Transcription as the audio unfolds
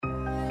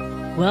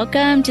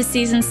Welcome to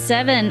Season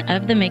 7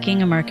 of the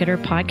Making a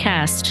Marketer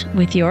podcast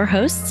with your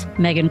hosts,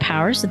 Megan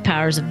Powers with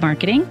Powers of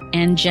Marketing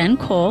and Jen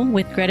Cole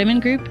with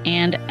Gredeman Group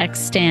and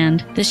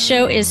Xstand. This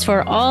show is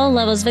for all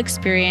levels of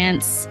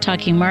experience,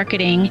 talking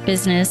marketing,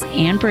 business,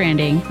 and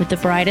branding with the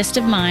brightest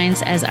of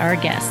minds as our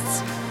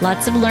guests.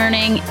 Lots of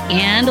learning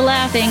and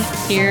laughing.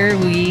 Here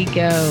we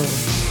go.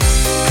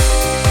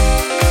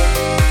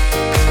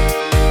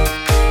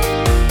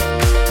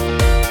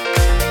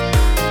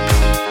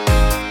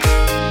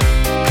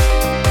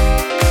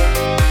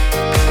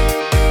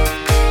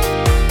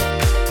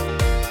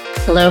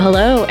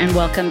 Hello, and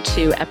welcome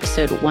to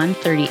episode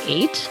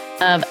 138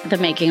 of the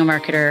Making a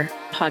Marketer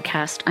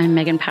podcast. I'm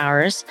Megan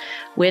Powers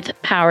with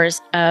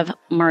Powers of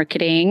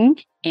Marketing,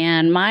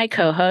 and my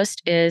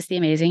co-host is the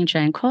amazing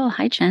Jen Cole.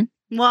 Hi, Jen.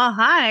 Well,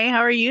 hi. How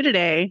are you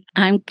today?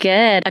 I'm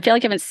good. I feel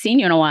like I haven't seen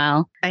you in a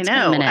while. I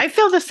know. I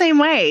feel the same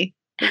way.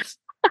 It's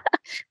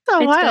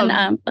so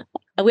wild.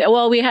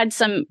 We had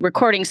some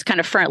recordings kind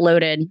of front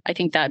loaded. I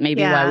think that may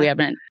be why we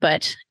haven't.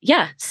 But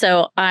yeah,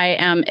 so I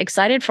am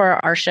excited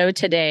for our show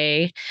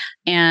today.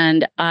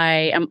 And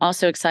I am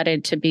also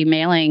excited to be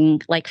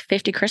mailing like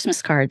 50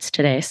 Christmas cards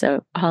today.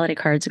 So holiday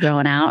cards are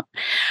going out.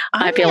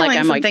 I feel like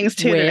I'm like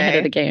way ahead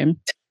of the game.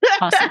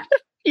 Awesome.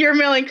 You're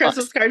mailing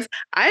Christmas cards.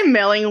 I'm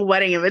mailing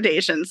wedding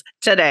invitations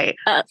today.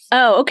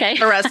 Okay.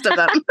 The rest of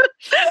them.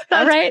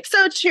 All right.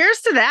 So cheers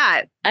to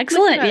that.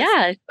 Excellent.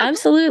 Yeah,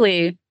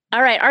 absolutely.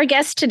 All right. Our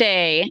guest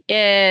today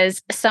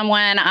is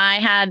someone I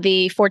had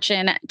the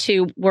fortune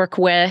to work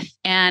with,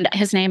 and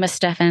his name is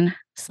Stefan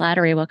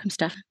Slattery. Welcome,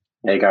 Stefan.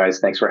 Hey, guys.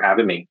 Thanks for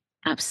having me.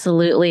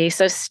 Absolutely.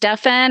 So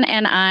Stefan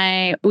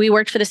and we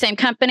worked for the same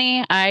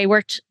company. I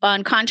worked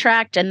on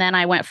contract, and then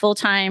I went full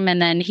time,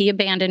 and then he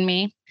abandoned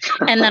me.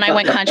 And then I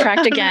went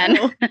contract again.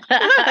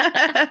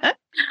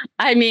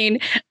 I mean,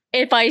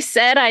 if I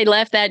said I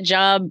left that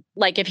job,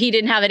 like if he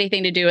didn't have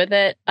anything to do with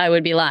it, I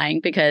would be lying,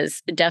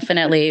 because it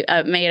definitely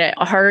made it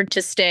hard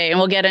to stay. And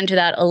we'll get into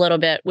that a little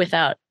bit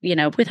without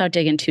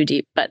digging too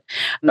deep. But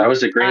that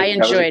was a great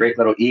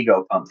little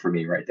ego pump for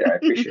me right there. I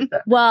appreciate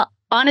that. Well,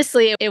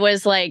 honestly, it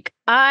was like,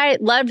 I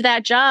loved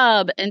that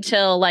job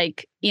until I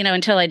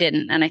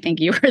didn't. And I think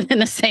you were in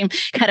the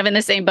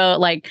same boat.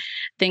 Like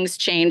things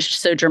changed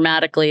so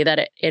dramatically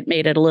that it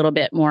made it a little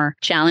bit more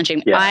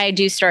challenging. Yeah. I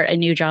do start a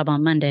new job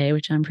on Monday,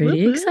 which I'm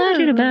pretty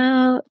excited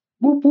about.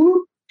 Whoop,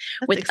 whoop.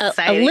 With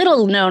a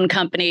little known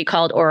company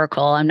called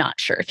Oracle. I'm not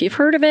sure if you've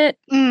heard of it,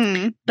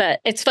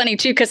 but it's funny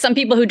too, because some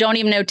people who don't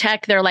even know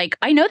tech, they're like,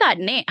 I know that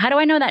name. How do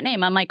I know that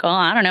name? I'm like, oh,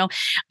 I don't know.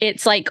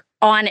 It's like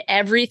on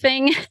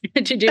everything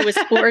to do with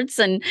sports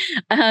and,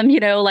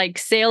 like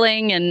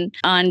sailing and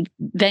on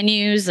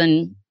venues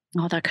and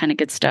all that kind of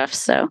good stuff.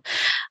 So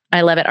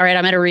I love it. All right.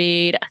 I'm going to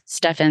read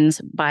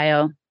Stefan's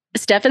bio.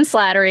 Stefan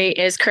Slattery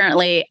is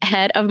currently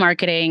head of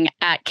marketing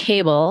at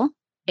Cable,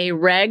 a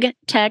reg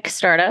tech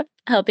startup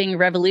helping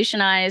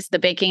revolutionize the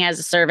banking as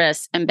a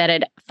service,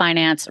 embedded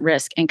finance,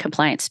 risk, and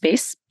compliance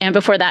space. And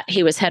before that,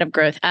 he was head of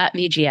growth at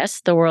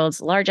VGS, the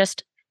world's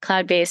largest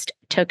cloud-based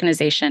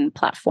tokenization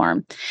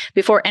platform.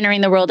 Before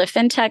entering the world of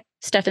fintech,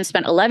 Stefan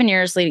spent 11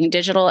 years leading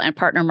digital and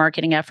partner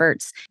marketing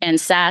efforts in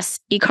SaaS,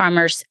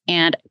 e-commerce,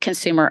 and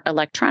consumer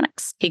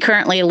electronics. He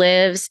currently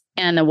lives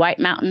in the White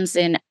Mountains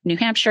in New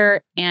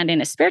Hampshire, and in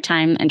his spare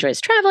time enjoys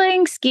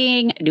traveling,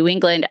 skiing, New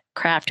England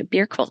craft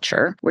beer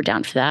culture. We're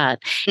down for that.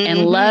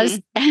 And loves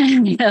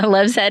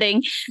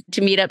heading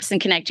to meetups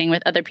and connecting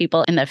with other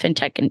people in the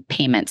fintech and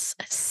payments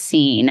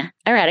scene.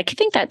 All right, I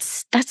think that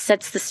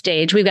sets the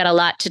stage. We've got a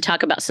lot to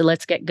talk about, so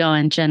let's get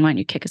going. Jen, why don't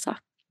you kick us off?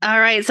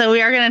 All right. So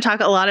we are going to talk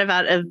a lot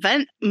about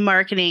event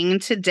marketing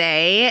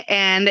today.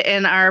 And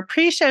in our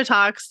pre-show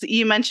talks,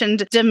 you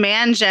mentioned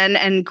demand gen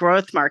and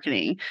growth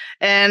marketing.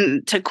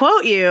 And to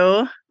quote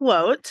you,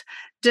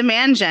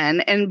 demand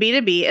gen and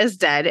B2B is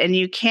dead, and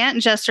you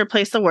can't just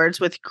replace the words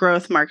with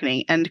growth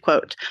marketing, end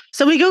quote.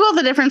 So we Googled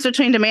the difference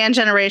between demand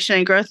generation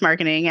and growth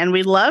marketing, and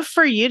we'd love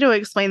for you to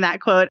explain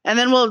that quote. And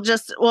then we'll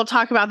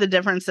talk about the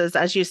differences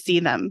as you see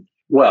them.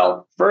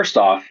 Well, first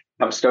off,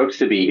 I'm stoked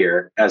to be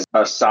here as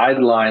a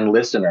sideline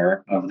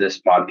listener of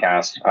this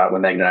podcast.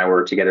 When Megan and I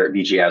were together at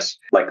VGS,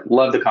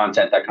 love the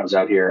content that comes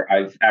out here.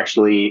 I've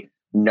actually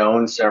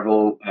known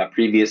several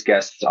previous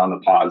guests on the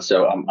pod,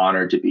 so I'm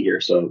honored to be here.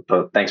 So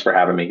thanks for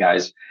having me,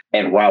 guys.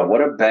 And wow,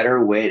 what a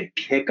better way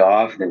to kick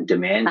off than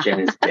demand gen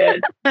is dead.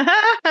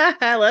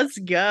 Let's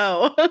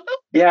go.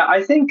 Yeah,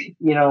 I think,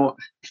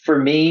 for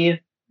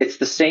me, it's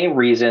the same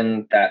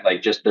reason that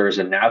there's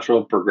a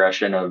natural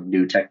progression of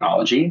new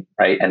technology,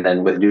 right? And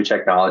then with new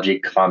technology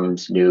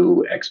comes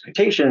new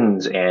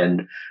expectations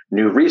and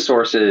new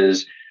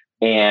resources.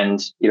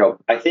 And,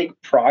 I think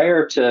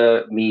prior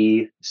to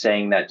me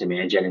saying that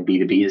demand gen and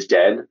B2B is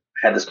dead,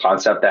 I had this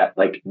concept that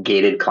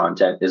gated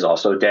content is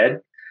also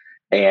dead.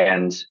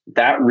 And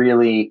that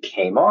really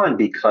came on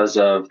because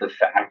of the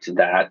fact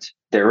that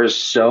there is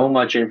so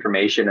much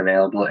information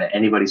available at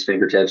anybody's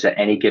fingertips at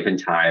any given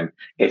time.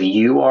 If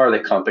you are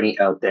the company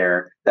out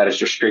there that is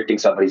restricting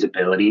somebody's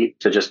ability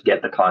to just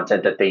get the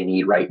content that they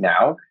need right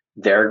now,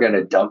 they're going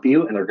to dump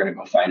you and they're going to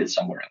go find it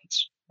somewhere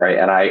else. right?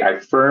 And I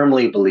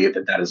firmly believe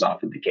that is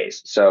often the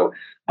case. So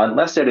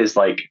unless it is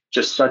like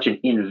just such an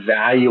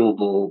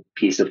invaluable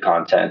piece of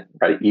content,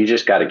 right? You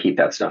just got to keep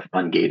that stuff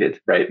ungated,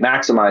 right?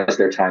 Maximize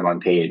their time on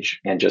page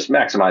and just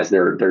maximize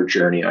their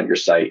journey on your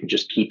site and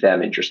just keep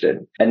them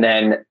interested. And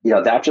then,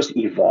 that just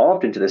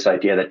evolved into this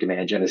idea that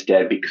demand gen is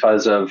dead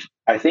because of,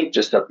 I think,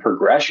 just a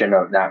progression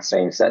of that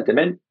same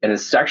sentiment. And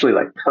it's actually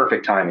like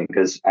perfect timing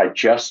because I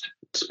just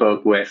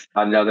spoke with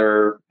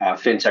another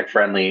fintech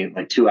friendly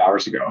like 2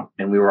 hours ago.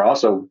 And we were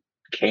also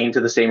came to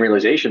the same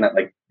realization that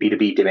like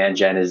B2B demand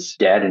gen is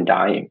dead and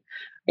dying.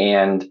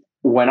 And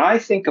when I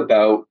think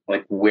about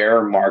like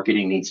where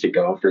marketing needs to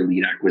go for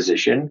lead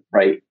acquisition,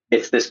 right?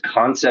 It's this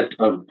concept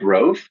of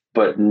growth,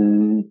 but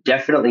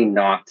definitely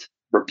not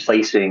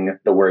replacing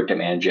the word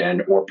demand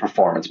gen or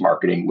performance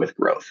marketing with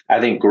growth.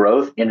 I think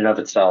growth in and of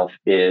itself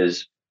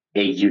is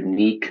a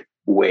unique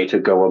way to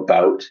go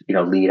about,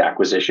 lead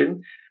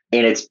acquisition.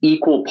 And it's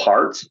equal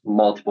parts,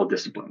 multiple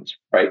disciplines,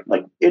 right?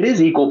 Like it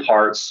is equal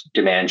parts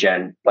demand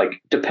gen,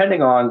 like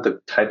depending on the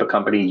type of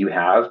company you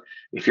have,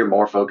 if you're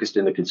more focused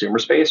in the consumer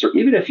space, or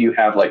even if you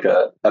have like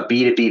a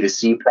B2B to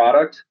C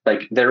product,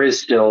 like there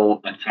is still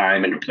a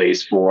time and a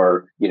place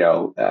for,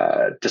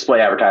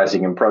 display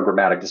advertising and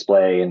programmatic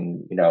display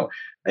and,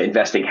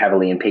 investing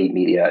heavily in paid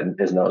media in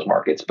those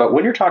markets. But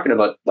when you're talking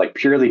about like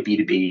purely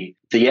B2B,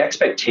 the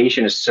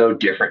expectation is so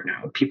different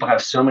now. People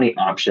have so many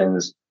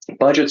options.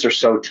 Budgets are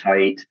so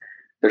tight.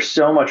 There's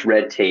so much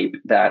red tape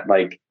that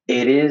like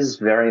it is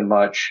very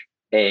much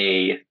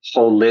a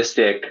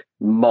holistic,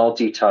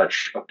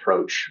 multi-touch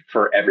approach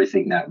for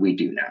everything that we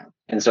do now.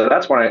 And so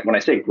that's when I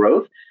say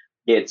growth,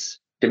 it's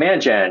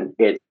demand gen,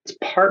 it's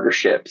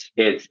partnerships,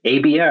 it's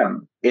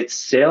ABM, it's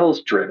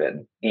sales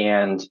driven.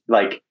 And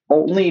like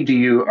only do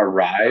you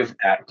arrive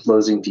at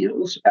closing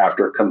deals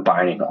after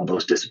combining all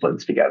those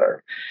disciplines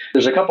together.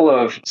 There's a couple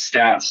of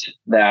stats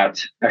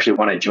that actually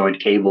when I joined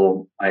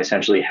cable, I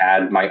essentially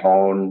had my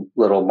own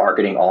little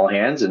marketing all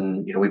hands.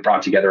 And, we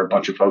brought together a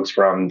bunch of folks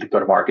from the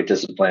go-to-market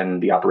discipline,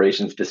 the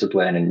operations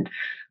discipline, and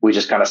we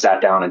just kind of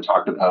sat down and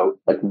talked about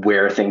like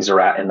where things are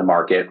at in the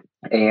market.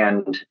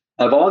 And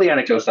of all the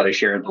anecdotes that I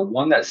shared, the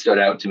one that stood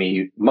out to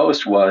me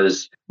most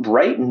was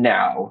right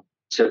now,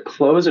 to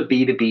close a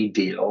B2B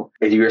deal,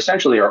 you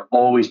essentially are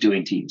always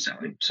doing team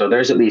selling. So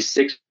there's at least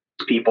 6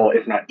 people,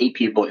 if not 8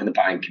 people in the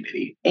buying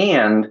committee.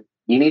 And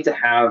you need to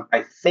have,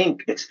 I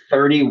think it's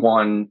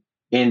 31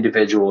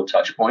 individual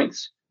touch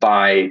points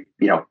by,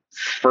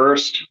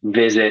 first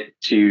visit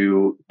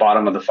to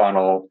bottom of the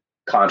funnel,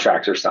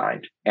 contracts are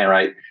signed. And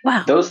right,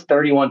 wow, those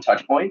 31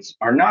 touch points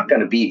are not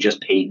going to be just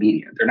paid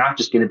media. They're not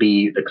just going to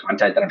be the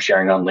content that I'm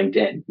sharing on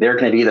LinkedIn. They're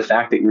going to be the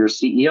fact that your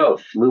CEO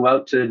flew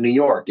out to New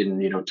York and,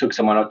 took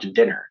someone out to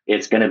dinner.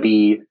 It's going to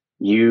be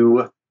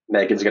you,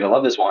 Megan's going to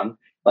love this one.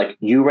 Like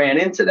you ran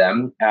into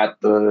them at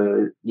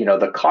the,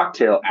 the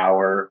cocktail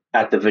hour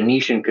at the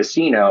Venetian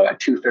Casino at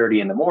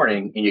 2:30 in the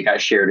morning, and you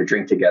guys shared a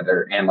drink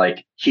together. And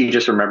like, he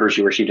just remembers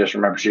you or she just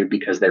remembers you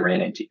because they ran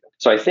into you.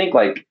 So I think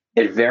like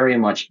it very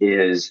much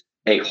is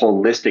a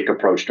holistic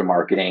approach to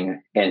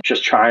marketing and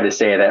just trying to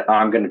say that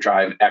I'm going to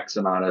drive X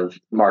amount of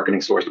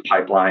marketing source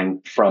pipeline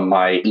from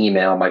my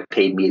email, my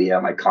paid media,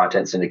 my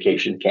content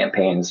syndication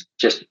campaigns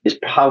just is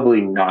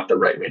probably not the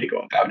right way to go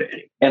about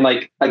it. And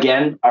like,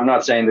 again, I'm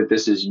not saying that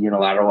this is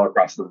unilateral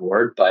across the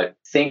board, but I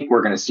think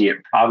we're going to see it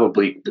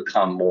probably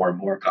become more and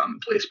more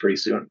commonplace pretty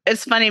soon.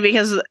 It's funny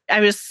because I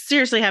was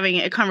seriously having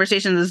a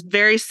conversation that's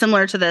very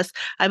similar to this.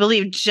 I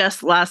believe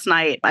just last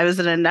night, I was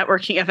at a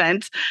networking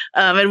event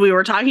and we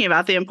were talking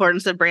about the importance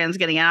of brands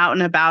getting out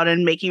and about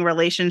and making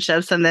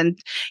relationships and then,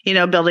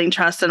 building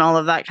trust and all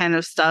of that kind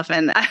of stuff.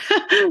 And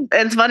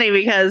it's funny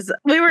because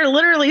we were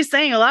literally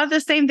saying a lot of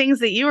the same things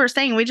that you were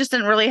saying. We just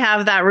didn't really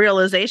have that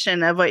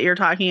realization of what you're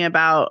talking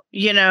about,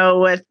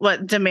 with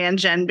what demand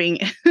gen being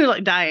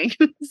like dying.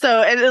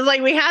 So it was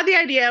like we had the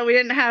idea, we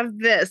didn't have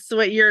this,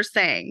 what you're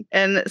saying.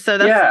 And so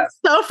that's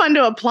so fun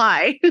to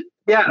apply.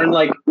 Yeah. And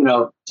like,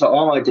 to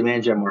all my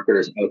demand gen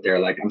marketers out there,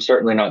 like, I'm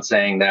certainly not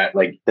saying that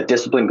like the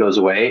discipline goes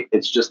away.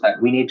 It's just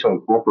that we need to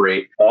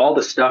incorporate all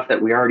the stuff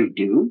that we already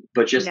do,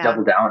 but just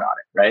double down on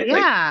it. Right.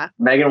 Yeah. Like,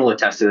 Megan will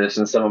attest to this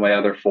and some of my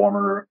other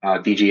former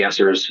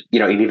BGSers,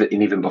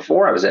 and even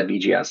before I was at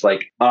BGS,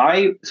 like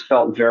I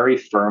felt very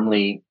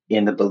firmly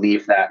in the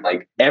belief that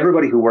like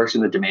everybody who works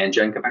in the demand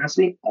gen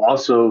capacity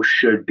also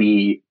should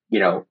be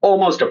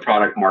almost a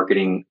product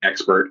marketing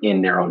expert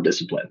in their own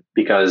discipline.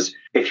 Because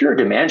if you're a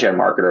demand gen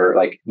marketer,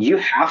 like you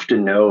have to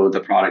know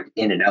the product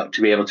in and out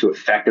to be able to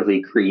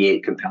effectively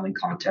create compelling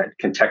content,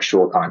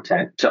 contextual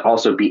content, to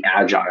also be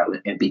agile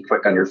and be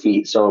quick on your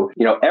feet. So,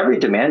 every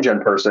demand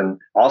gen person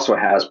also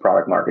has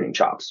product marketing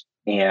chops.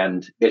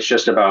 And it's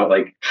just about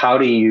like, how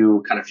do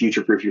you kind of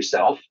future-proof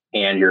yourself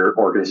and your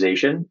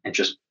organization and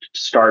just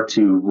start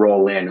to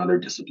roll in other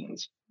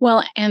disciplines?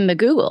 Well, and the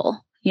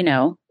Google.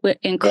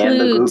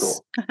 Includes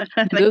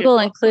Google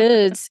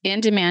includes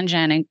in demand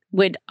gen and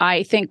would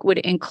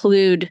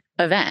include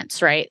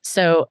events, right?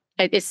 So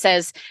it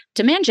says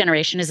demand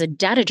generation is a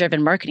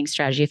data-driven marketing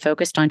strategy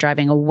focused on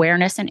driving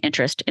awareness and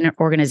interest in an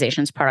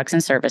organization's products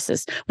and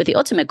services with the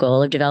ultimate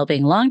goal of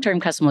developing long-term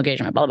customer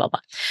engagement, blah, blah, blah.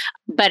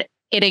 But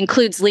it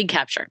includes lead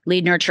capture,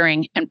 lead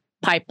nurturing, and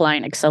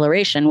pipeline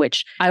acceleration,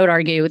 which I would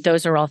argue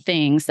those are all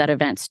things that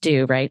events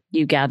do, right?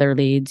 You gather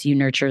leads, you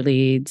nurture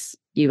leads,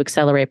 you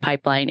accelerate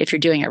pipeline if you're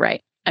doing it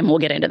right. And we'll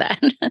get into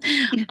that.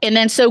 And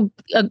then so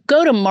a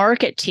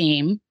go-to-market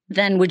team,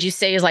 then would you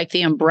say is like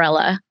the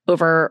umbrella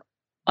over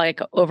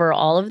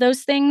all of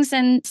those things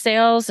in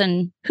sales?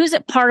 And who's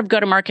it part of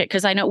go-to-market?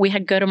 Because I know we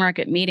had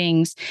go-to-market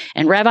meetings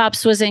and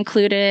RevOps was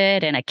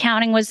included and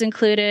accounting was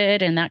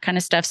included and that kind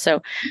of stuff.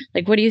 So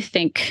like, what do you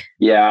think?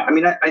 Yeah, I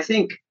mean, I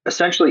think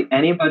essentially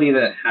anybody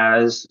that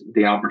has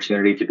the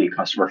opportunity to be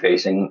customer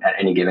facing at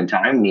any given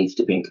time needs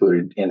to be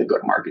included in the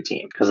go-to-market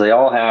team because they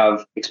all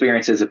have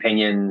experiences,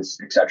 opinions,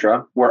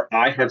 etc. Where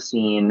I have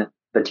seen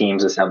the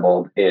teams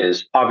assembled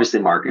is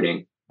obviously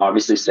marketing,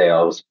 obviously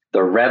sales. The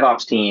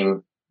RevOps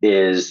team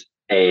is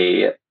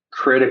a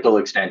critical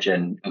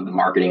extension of the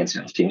marketing and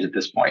sales teams at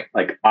this point.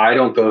 Like I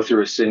don't go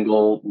through a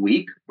single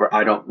week where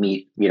I don't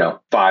meet,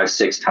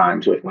 5-6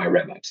 times with my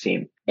RevOps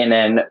team. And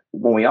then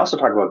when we also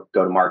talk about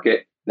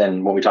go-to-market,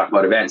 then when we talk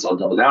about events, I'll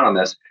double down on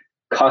this.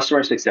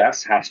 Customer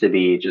success has to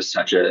be just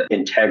such an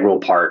integral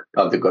part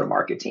of the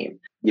go-to-market team.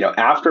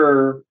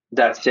 After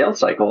that sales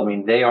cycle, I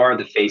mean, they are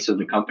the face of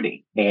the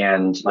company.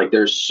 And like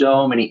there's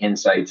so many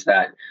insights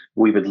that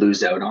we would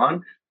lose out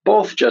on,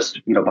 both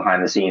just,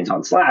 behind the scenes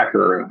on Slack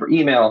or over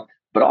email,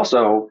 but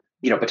also,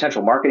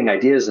 potential marketing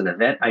ideas and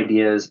event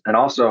ideas, and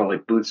also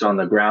like boots on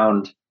the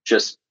ground,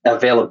 just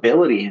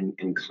availability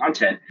and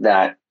content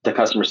that the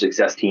customer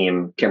success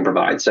team can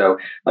provide. So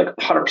like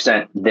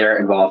 100% their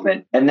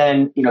involvement. And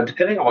then,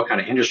 depending on what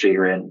kind of industry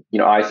you're in,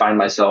 I find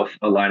myself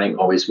aligning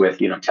always with,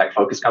 tech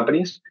focused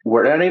companies.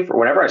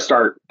 Whenever I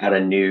start at a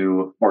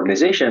new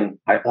organization,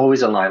 I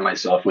always align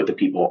myself with the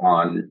people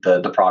on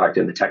the product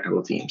and the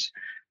technical teams,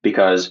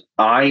 because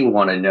I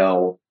want to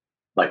know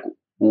like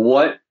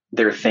what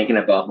they're thinking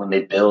about when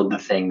they build the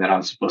thing that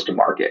I'm supposed to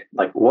market.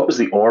 Like, what was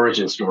the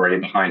origin story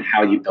behind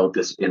how you built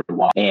this and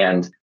why?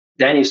 And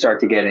then you start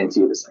to get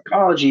into the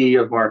psychology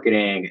of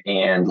marketing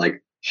and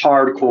like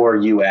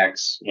hardcore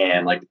UX,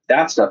 and like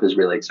that stuff is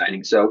really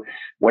exciting. So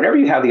whenever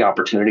you have the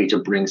opportunity to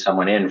bring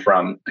someone in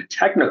from a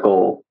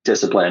technical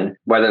discipline,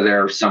 whether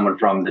they're someone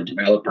from the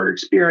developer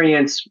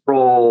experience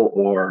role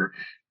or,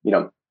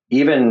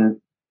 even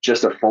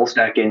just a full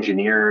stack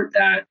engineer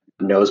that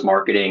knows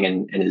marketing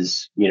and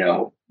is,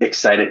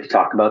 excited to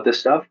talk about this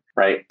stuff,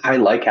 right? I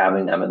like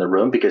having them in the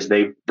room because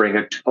they bring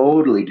a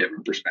totally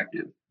different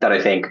perspective that I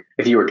think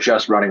if you were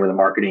just running with a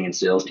marketing and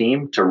sales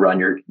team to run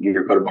your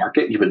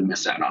go-to-market, you would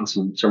miss out on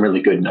some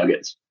really good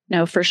nuggets.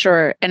 No, for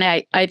sure. And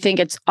I think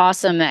it's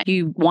awesome that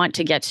you want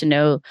to get to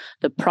know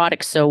the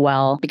product so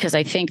well, because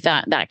I think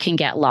that can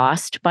get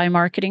lost by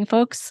marketing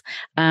folks,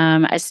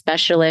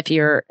 especially if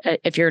you're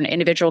an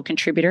individual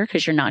contributor,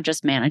 because you're not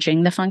just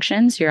managing the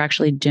functions, you're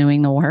actually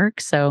doing the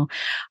work. So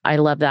I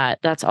love that.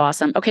 That's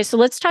awesome. Okay, so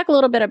let's talk a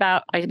little bit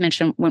about, I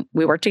mentioned when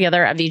we worked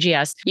together at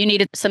VGS, you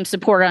needed some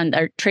support on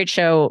our trade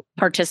show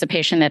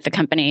participation that the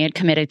company had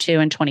committed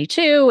to in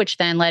 22, which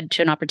then led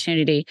to an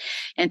opportunity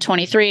in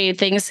 23.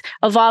 Things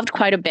evolved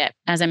quite a bit,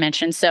 as I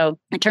mentioned. So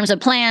in terms of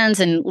plans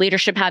and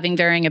leadership having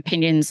varying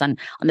opinions on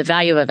the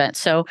value of events.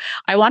 So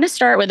I want to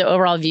start with the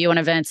overall view on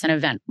events and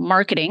event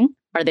marketing.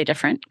 Are they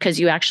different? Because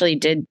you actually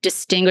did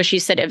distinguish, you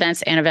said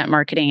events and event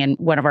marketing in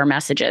one of our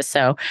messages.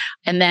 So,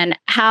 and then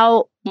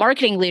how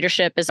marketing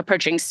leadership is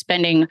approaching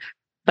spending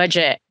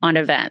budget on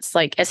events.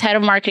 Like as head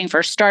of marketing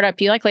for a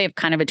startup, you likely have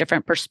kind of a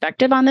different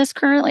perspective on this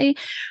currently,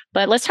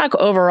 but let's talk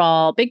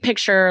overall, big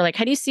picture, like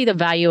how do you see the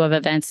value of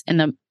events in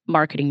the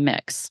marketing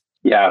mix?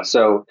 Yeah.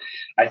 So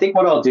I think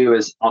what I'll do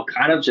is I'll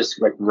kind of just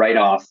like write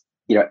off,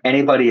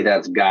 anybody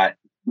that's got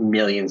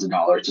millions of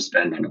dollars to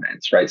spend on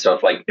events, right? So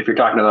if you're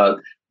talking about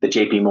the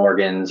JP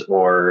Morgans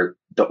or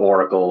the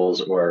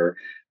Oracles or,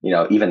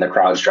 even the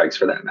CrowdStrikes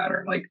for that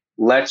matter, like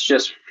let's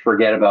just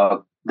forget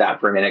about that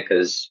for a minute,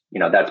 because,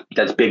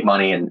 that's big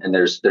money. And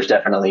there's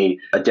definitely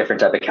a different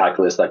type of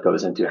calculus that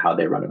goes into how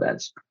they run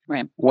events.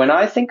 Right. When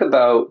I think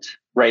about,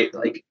 right,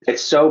 like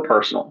it's so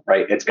personal,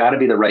 right? It's got to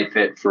be the right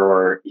fit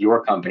for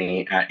your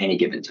company at any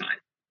given time.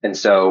 And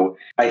so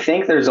I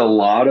think there's a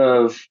lot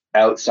of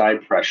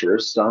outside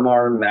pressures. Some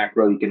are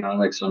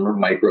macroeconomic, some are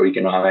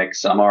microeconomic,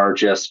 some are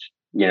just,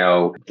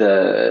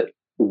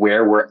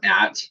 where we're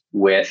at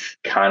with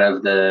kind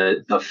of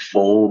the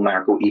full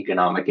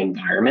macroeconomic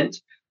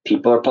environment.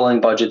 People are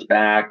pulling budgets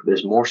back.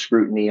 There's more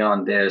scrutiny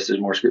on this. There's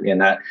more scrutiny on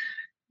that.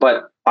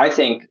 But I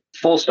think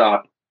full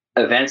stop,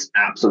 events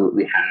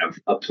absolutely have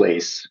a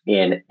place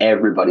in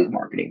everybody's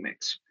marketing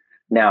mix.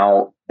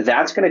 Now,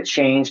 that's going to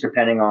change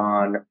depending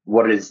on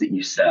what it is that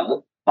you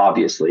sell,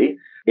 obviously.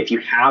 If you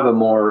have a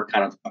more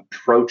kind of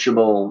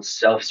approachable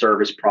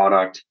self-service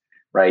product,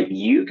 right,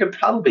 you can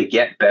probably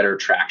get better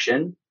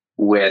traction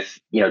with,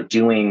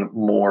 doing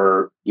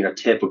more,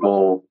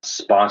 typical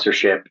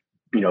sponsorship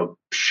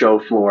show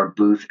floor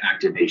booth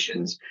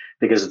activations,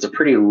 because it's a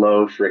pretty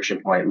low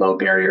friction point, low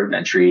barrier of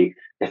entry.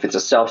 If it's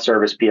a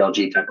self-service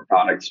PLG type of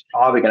product, it's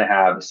probably going to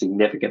have a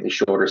significantly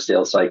shorter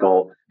sales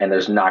cycle, and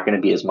there's not going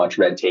to be as much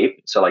red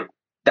tape. So like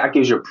that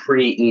gives you a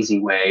pretty easy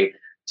way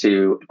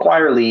to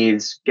acquire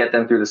leads, get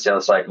them through the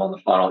sales cycle and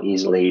the funnel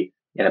easily,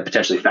 and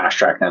potentially fast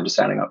track them to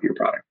signing up for your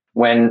product.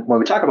 When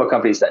we talk about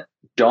companies that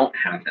don't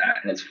have that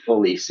and it's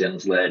fully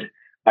sales led,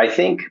 I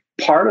think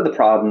part of the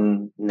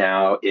problem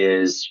now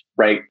is,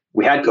 right,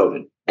 we had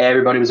COVID.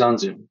 Everybody was on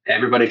Zoom.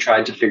 Everybody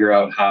tried to figure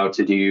out how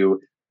to do,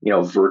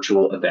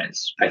 virtual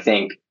events. I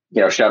think,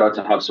 shout out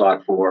to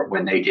HubSpot for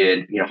when they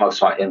did,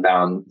 HubSpot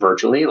inbound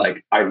virtually.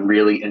 Like I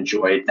really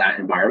enjoyed that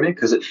environment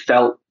because it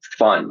felt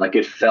fun. Like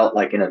it felt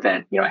like an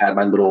event. I had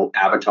my little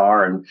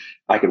avatar and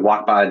I could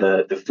walk by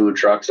the food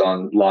trucks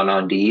on La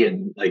Nandi,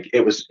 and like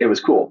it was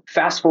cool.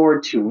 Fast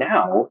forward to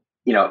now,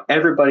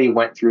 everybody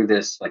went through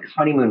this like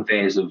honeymoon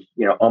phase of,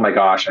 oh my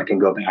gosh, I can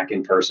go back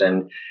in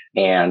person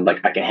and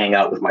like I can hang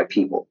out with my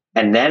people.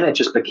 And then it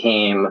just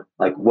became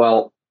like,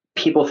 well,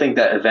 people think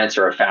that events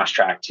are a fast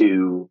track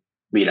to,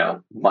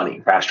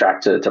 money, fast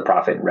track to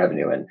profit and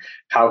revenue. And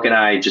how can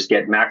I just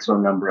get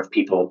maximum number of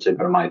people to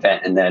go to my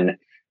event? And then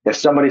if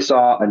somebody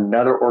saw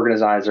another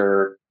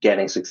organizer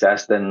getting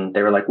success, then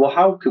they were like, well,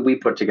 how could we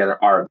put together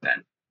our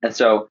event? And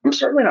so I'm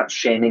certainly not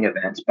shaming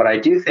events, but I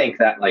do think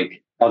that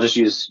like, I'll just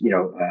use,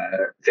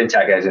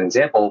 fintech as an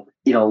example.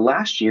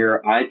 Last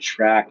year I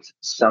tracked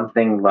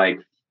something like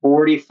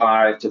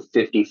 45 to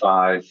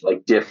 55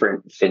 like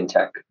different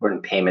fintech or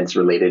payments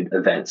related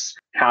events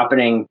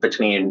happening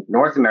between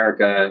North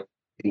America,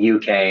 the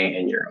UK,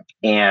 and Europe.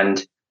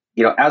 And,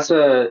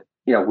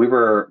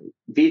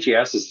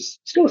 VGS is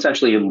still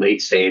essentially a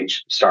late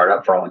stage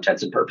startup for all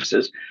intents and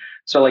purposes.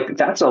 So like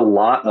that's a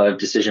lot of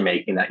decision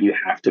making that you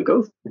have to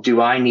go through.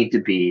 Do I need to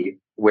be?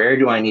 Where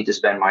do I need to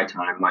spend my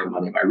time, my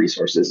money, my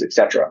resources, et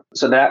cetera?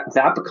 So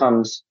that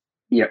becomes,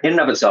 in and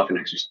of itself an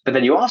exercise. But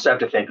then you also have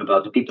to think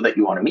about the people that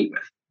you want to meet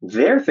with.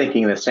 They're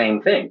thinking the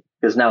same thing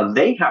because now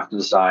they have to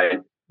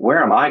decide,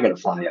 where am I going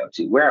to fly out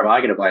to? Where am I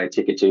going to buy a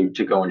ticket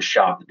to go and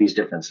shop at these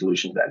different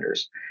solution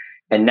vendors?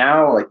 And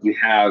now like you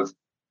have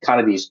kind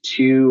of these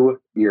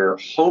two, you're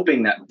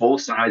hoping that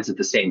both sides of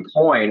the same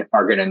coin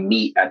are going to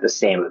meet at the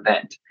same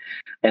event.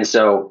 And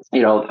so,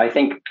 I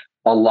think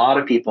a lot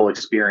of people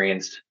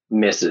experienced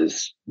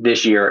misses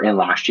this year and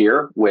last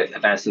year with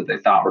events that they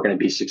thought were going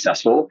to be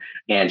successful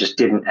and just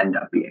didn't end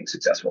up being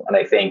successful. And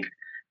I think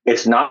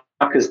it's not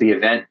because the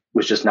event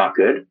was just not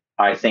good.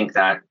 I think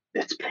that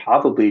it's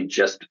probably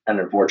just an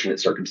unfortunate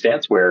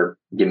circumstance where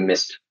you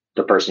missed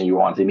the person you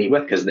wanted to meet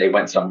with because they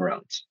went somewhere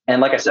else.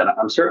 And like I said,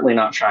 I'm certainly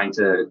not trying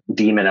to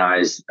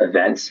demonize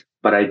events,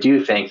 but I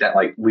do think that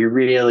like we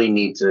really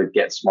need to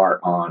get smart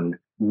on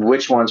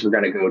which ones we're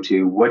going to go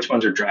to, which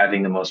ones are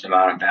driving the most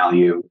amount of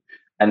value.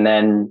 And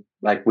then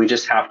like we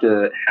just have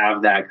to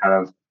have that kind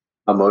of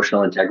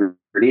emotional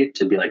integrity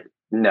to be like,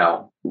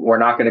 no, we're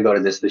not going to go to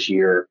this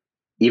year.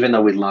 Even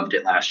though we loved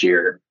it last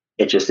year,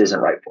 it just isn't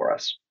right for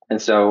us.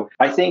 And so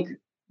I think,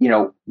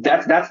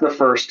 that's the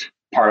first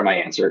part of my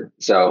answer.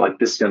 So like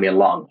this is going to be a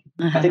long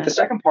one. I think the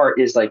second part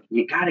is like,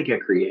 you got to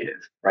get creative,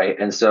 right?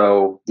 And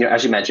so,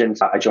 as you mentioned,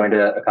 I joined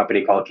a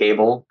company called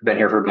Cable. I've been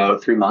here for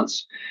about 3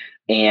 months.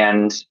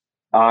 And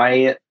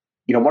I,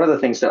 one of the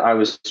things that I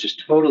was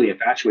just totally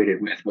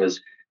infatuated with was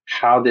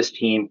how this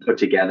team put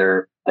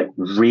together like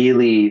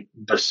really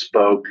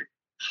bespoke,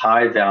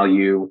 high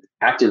value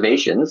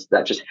activations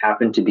that just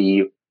happened to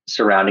be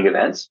surrounding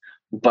events,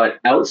 but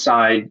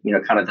outside,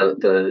 kind of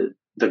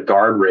the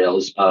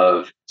guardrails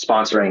of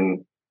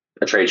sponsoring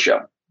a trade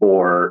show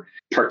or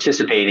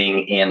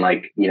participating in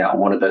like,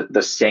 one of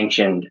the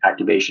sanctioned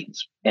activations.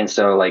 And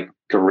so like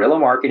guerrilla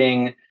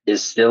marketing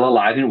is still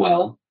alive and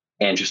well,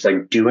 and just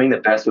like doing the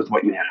best with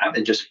what you have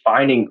and just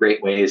finding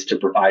great ways to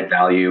provide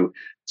value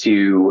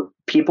to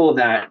people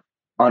that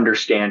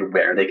understand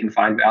where they can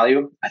find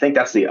value. I think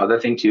that's the other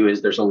thing too,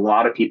 is there's a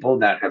lot of people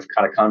that have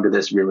kind of come to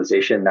this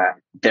realization that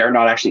they're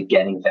not actually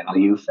getting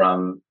value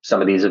from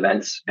some of these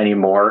events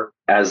anymore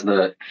as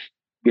the,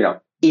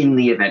 in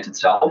the event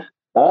itself.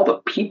 All the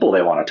people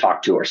they want to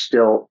talk to are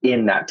still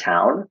in that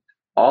town.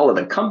 All of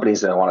the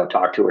companies they want to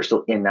talk to are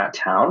still in that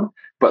town,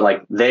 but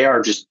like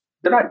they're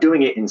not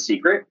doing it in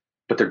secret,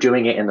 but they're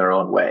doing it in their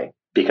own way.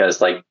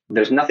 Because like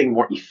there's nothing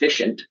more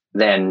efficient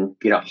than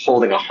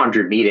holding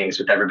 100 meetings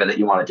with everybody that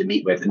you wanted to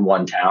meet with in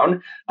one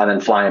town and then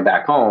flying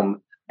back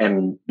home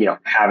and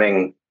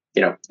having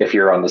if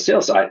you're on the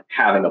sales side,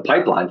 having a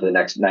pipeline for the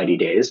next 90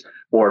 days,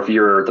 or if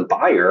you're the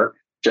buyer,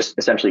 just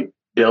essentially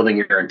building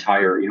your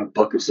entire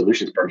book of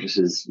solutions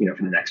purchases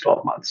for the next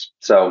 12 months.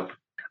 So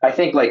I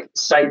think like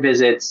site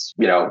visits,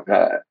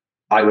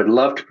 I would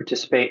love to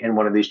participate in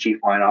one of these chief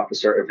wine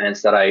officer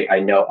events that I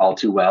know all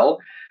too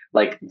well.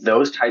 Like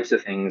those types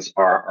of things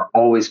are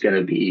always going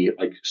to be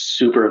like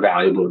super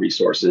valuable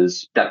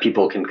resources that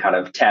people can kind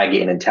of tag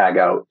in and tag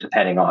out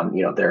depending on,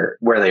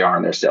 where they are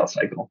in their sales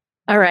cycle.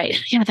 All right.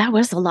 Yeah, that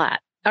was a lot.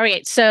 All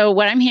right. So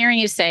what I'm hearing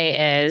you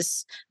say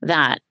is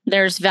that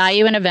there's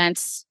value in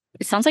events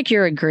It sounds like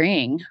you're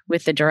agreeing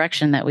with the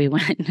direction that we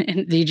went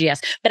in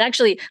DGS. But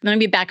actually, let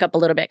me back up a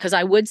little bit, because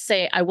I will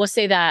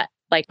say that,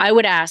 like, I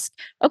would ask,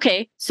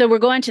 okay, so we're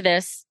going to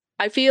this.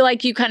 I feel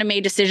like you kind of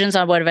made decisions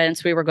on what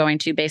events we were going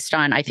to based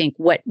on, I think,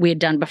 what we had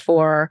done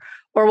before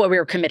or what we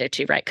were committed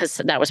to, right? Because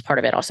that was part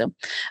of it also.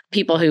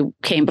 People who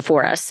came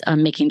before us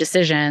making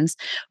decisions.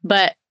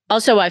 But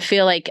also, I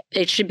feel like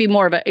it should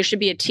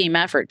be a team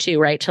effort too,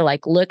 right? To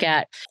like look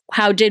at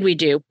how did we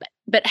do,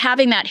 but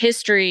having that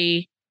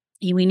history,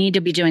 we need to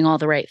be doing all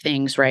the right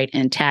things, right?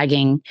 And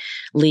tagging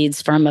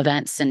leads from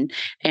events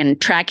and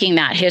tracking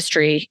that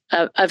history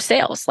of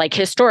sales. Like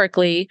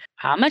historically,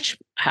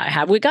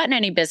 have we gotten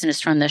any business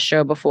from this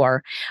show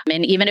before?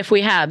 And even if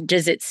we have,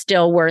 is it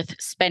still worth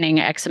spending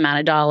X amount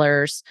of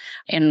dollars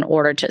in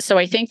order to? So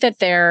I think that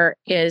there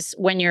is,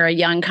 when you're a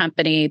young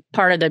company,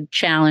 part of the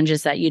challenge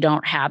is that you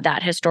don't have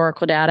that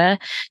historical data.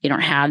 You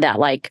don't have that,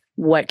 like,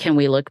 what can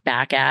we look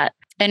back at?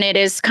 And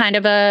it's kind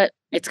of a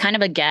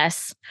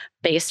guess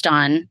based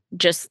on,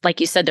 just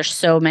like you said, there's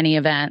so many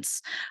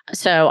events.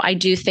 So I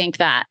do think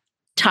that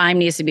time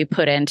needs to be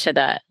put into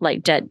the,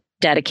 like,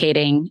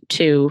 dedicating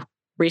to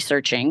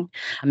researching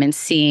and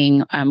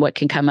seeing what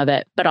can come of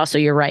it. But also,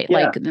 you're right,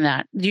 like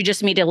that you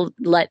just need to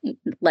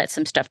let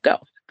some stuff go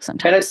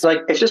sometimes. And it's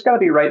like, it's just got to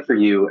be right for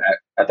you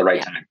at the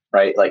right time,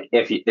 right? Like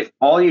if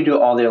all you do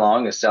all day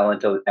long is sell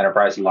into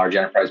enterprise and large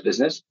enterprise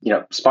business,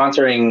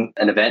 sponsoring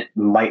an event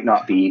might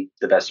not be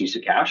the best use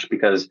of cash,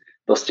 because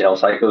those sales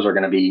cycles are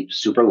going to be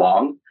super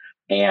long.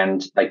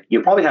 And like,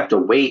 you probably have to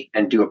wait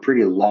and do a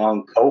pretty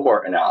long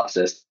cohort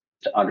analysis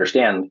to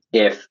understand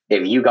if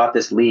you got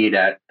this lead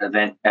at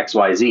event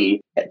XYZ,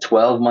 at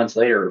 12 months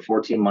later or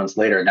 14 months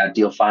later, that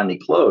deal finally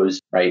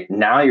closed, right?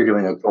 Now you're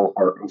doing a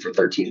cohort for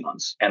 13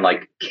 months. And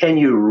like, can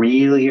you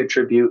really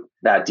attribute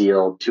that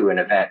deal to an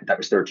event that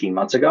was 13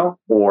 months ago?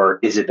 Or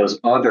is it those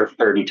other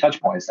 30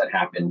 touch points that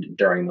happened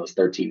during those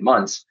 13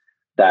 months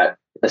that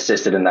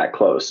assisted in that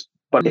close?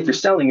 But if you're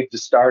selling it to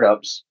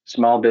startups,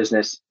 small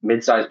business,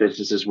 mid-sized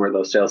businesses where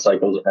those sales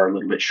cycles are a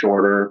little bit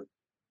shorter,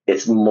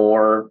 it's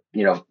more,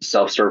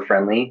 self-serve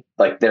friendly.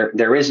 Like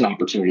there is an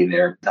opportunity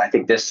there. I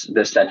think this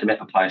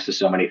sentiment applies to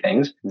so many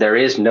things. There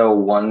is no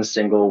one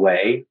single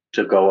way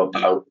to go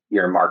about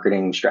your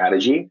marketing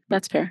strategy.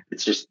 That's fair.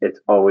 It's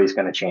always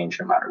going to change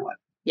no matter what.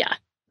 Yeah.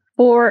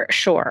 For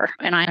sure.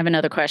 And I have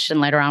another question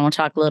later on. We'll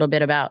talk a little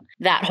bit about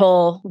that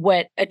whole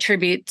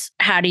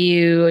how do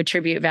you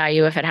attribute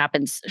value if it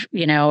happens,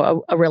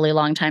 a really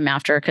long time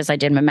after, because I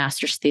did my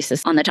master's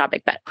thesis on the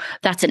topic, but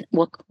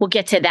we'll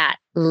get to that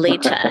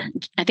later.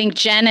 I think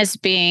Jen is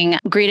being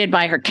greeted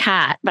by her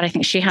cat, but I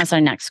think she has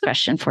our next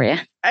question for you.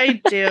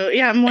 I do.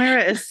 Yeah.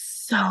 Moira is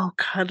so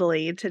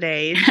cuddly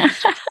today.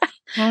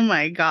 Oh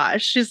my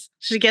gosh.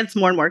 She gets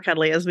more and more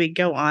cuddly as we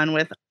go on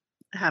with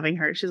having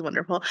her. She's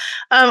wonderful.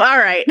 All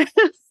right.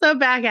 So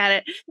back at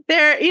it.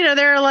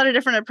 There are a lot of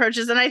different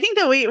approaches. And I think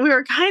that we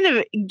were kind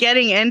of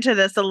getting into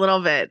this a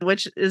little bit,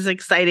 which is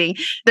exciting.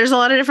 There's a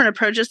lot of different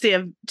approaches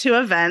to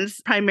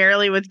events,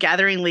 primarily with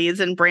gathering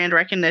leads and brand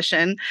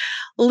recognition,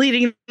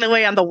 leading the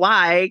way on the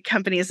why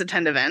companies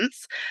attend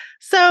events.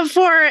 So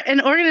for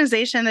an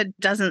organization that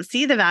doesn't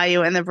see the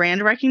value in the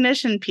brand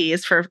recognition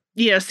piece, for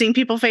seeing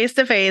people face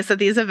to face at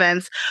these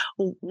events,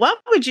 what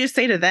would you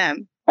say to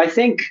them? I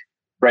think,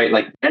 right,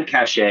 like brand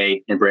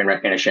cachet and brand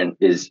recognition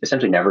is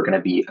essentially never going to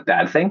be a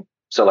bad thing.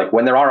 So like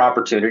when there are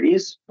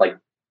opportunities, like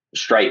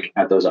strike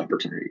at those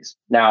opportunities.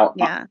 Now,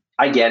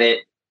 I get it.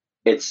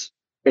 It's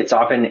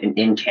often an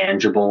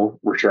intangible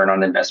return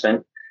on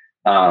investment.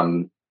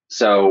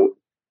 So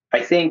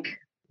I think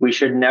we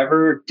should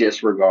never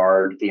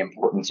disregard the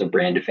importance of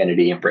brand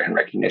affinity and brand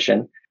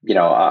recognition.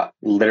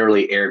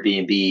 Literally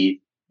Airbnb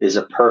is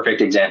a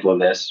perfect example of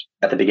this.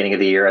 At the beginning of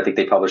the year, I think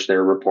they published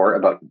their report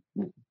about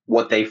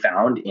what they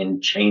found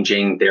in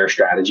changing their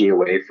strategy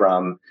away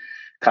from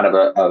kind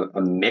of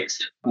a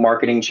mixed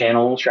marketing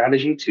channel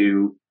strategy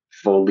to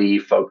fully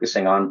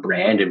focusing on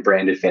brand and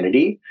brand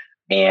affinity.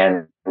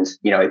 And,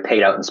 it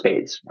paid out in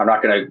spades. I'm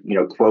not going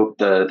to, quote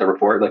the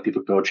report, let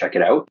people go check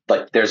it out.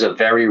 But there's a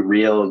very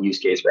real use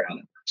case for how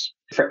that works.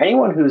 For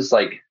anyone who's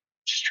like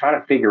just trying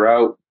to figure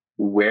out,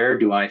 where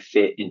do I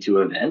fit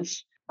into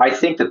events? I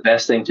think the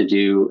best thing to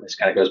do, this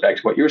kind of goes back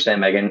to what you were saying,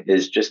 Megan,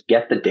 is just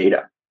get the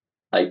data.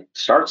 Like,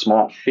 start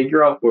small,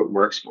 figure out what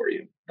works for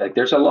you. Like,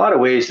 there's a lot of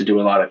ways to do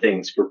a lot of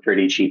things for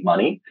pretty cheap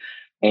money.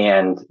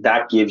 And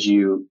that gives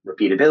you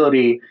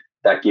repeatability.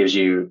 That gives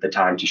you the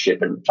time to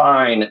ship and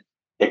refine,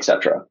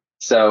 etc.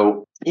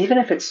 So even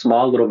if it's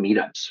small little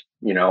meetups,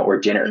 or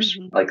dinners,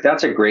 like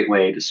that's a great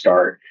way to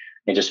start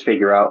and just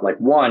figure out, like,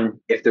 one,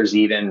 if there's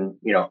even,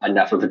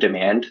 enough of a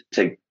demand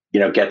to,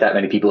 get that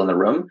many people in the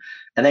room,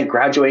 and then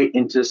graduate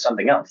into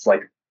something else,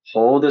 like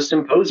hold a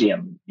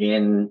symposium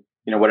in,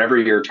 whatever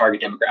your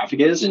target demographic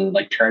is, and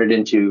like turn it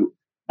into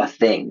a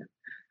thing,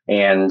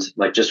 and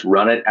like just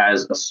run it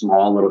as a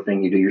small little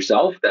thing you do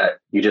yourself that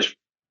you just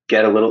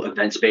get a little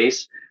event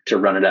space to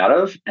run it out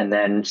of, and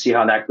then see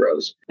how that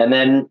grows. And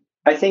then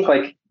I think,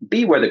 like,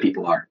 be where the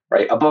people are,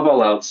 right? Above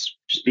all else,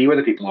 just be where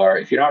the people are.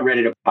 If you're not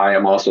ready to, I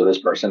am also this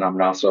person.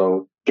 I'm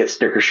also get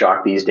sticker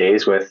shock these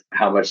days with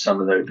how much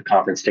some of the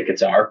conference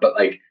tickets are. But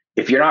like,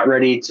 if you're not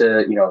ready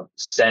to,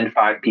 send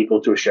 5 people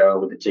to a show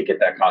with a ticket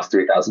that costs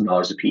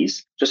 $3,000 a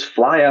piece, just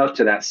fly out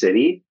to that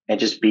city and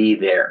just be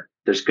there.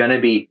 There's going to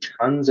be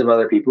tons of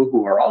other people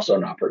who are also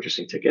not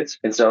purchasing tickets.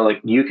 And so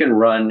like you can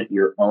run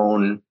your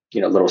own,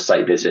 little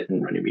site visit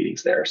and run your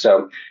meetings there.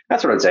 So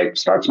that's what I'd say.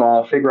 Start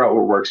small, figure out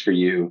what works for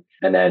you,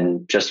 and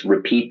then just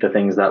repeat the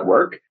things that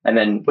work. And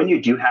then when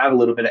you do have a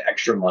little bit of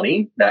extra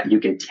money that you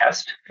can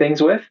test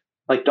things with,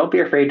 like, don't be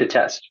afraid to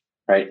test,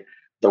 right?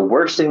 The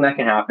worst thing that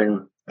can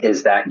happen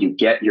is that you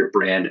get your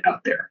brand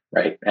out there,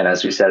 right? And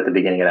as we said at the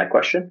beginning of that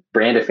question,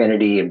 brand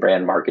affinity and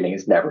brand marketing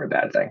is never a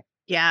bad thing.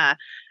 Yeah.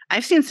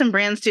 I've seen some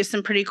brands do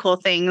some pretty cool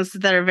things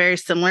that are very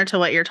similar to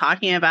what you're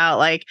talking about.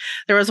 Like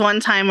there was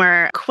one time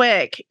where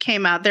Quick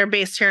came out. They're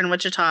based here in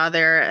Wichita.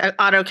 They're an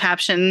auto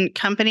caption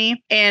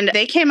company. And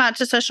they came out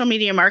to social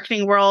media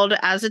marketing world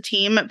as a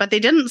team, but they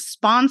didn't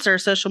sponsor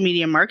social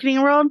media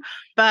marketing world.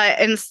 But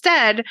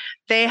instead,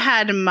 they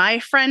had my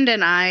friend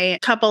and I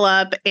couple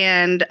up,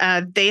 and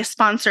they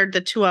sponsored the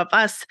two of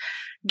us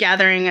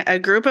gathering a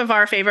group of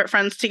our favorite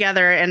friends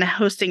together and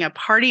hosting a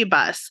party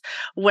bus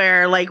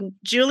where like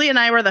Julie and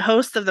I were the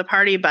hosts of the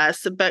party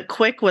bus, but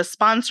Quick was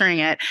sponsoring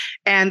it,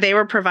 and they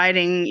were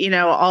providing,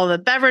 all the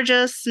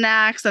beverages,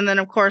 snacks. And then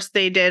of course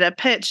they did a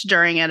pitch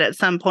during it at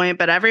some point,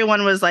 but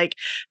everyone was like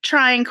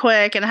trying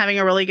Quick and having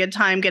a really good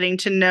time getting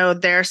to know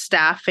their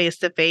staff face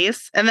to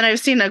face. And then I've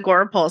seen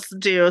Agorapulse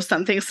do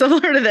something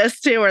similar to this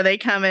too, where they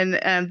come in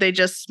and they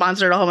just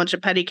sponsored a whole bunch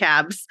of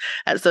pedicabs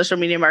at Social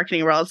Media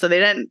Marketing World. So they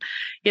didn't,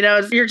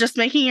 you're just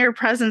making your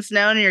presence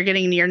known, and you're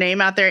getting your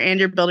name out there, and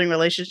you're building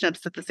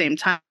relationships at the same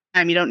time.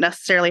 You don't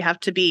necessarily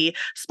have to be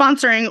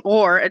sponsoring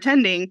or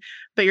attending,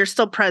 but you're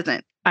still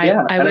present.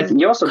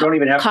 You also don't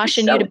even have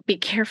caution to you to be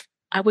careful.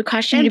 I would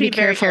caution you to be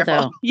careful,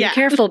 though. Yeah. Be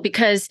careful,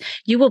 because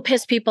you will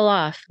piss people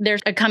off.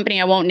 There's a company,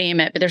 I won't name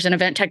it, but there's an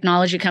event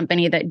technology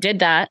company that did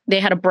that.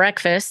 They had a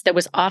breakfast that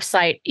was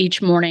offsite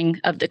each morning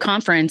of the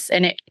conference,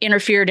 and it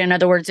interfered. In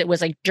other words, it was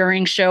like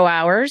during show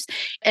hours,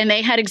 and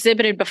they had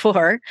exhibited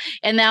before,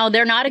 and now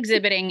they're not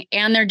exhibiting,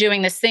 and they're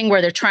doing this thing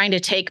where they're trying to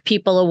take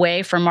people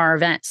away from our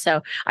event.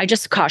 So I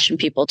just caution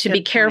people to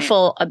be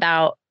careful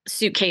about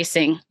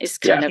suitcasing is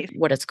kind of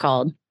what it's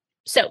called.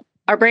 So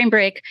our brain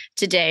break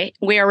today,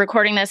 we are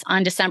recording this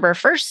on December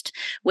 1st,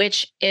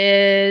 which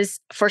is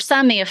for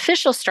some the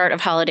official start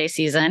of holiday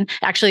season.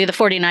 Actually, the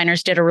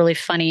 49ers did a really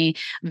funny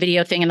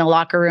video thing in the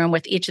locker room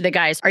with each of the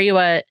guys. Are you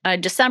a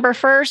December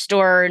 1st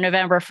or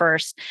November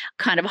 1st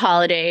kind of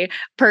holiday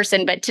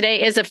person? But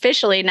today is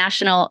officially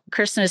National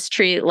Christmas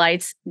Tree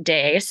Lights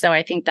Day. So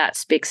I think that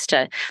speaks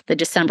to the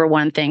December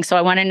 1 thing. So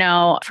I want to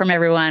know from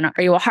everyone,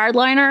 are you a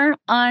hardliner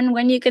on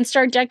when you can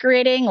start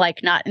decorating,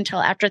 like not until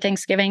after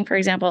Thanksgiving, for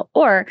example?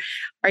 Or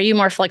are you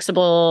more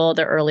flexible,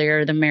 the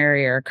earlier, the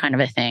merrier kind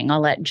of a thing?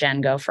 I'll let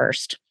Jen go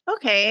first.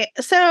 Okay.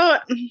 So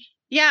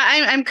yeah,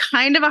 I'm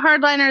kind of a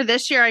hardliner.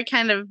 This year,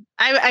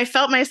 I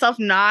felt myself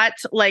not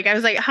like, I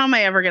was like, how am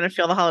I ever going to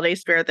feel the holiday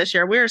spirit this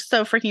year? We're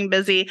so freaking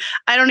busy.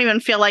 I don't even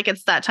feel like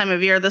it's that time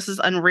of year. This is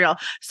unreal.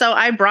 So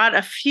I brought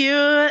a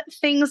few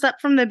things up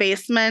from the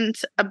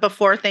basement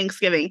before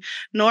Thanksgiving.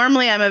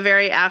 Normally, I'm a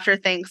very after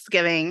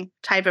Thanksgiving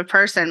type of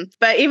person.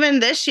 But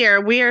even this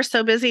year, we are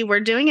so busy.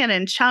 We're doing it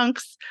in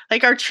chunks.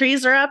 Like our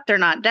trees are up. They're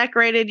not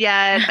decorated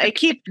yet. I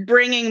keep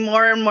bringing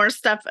more and more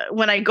stuff.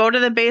 When I go to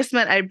the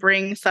basement, I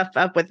bring stuff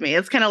up with me.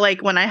 It's kind of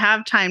like when I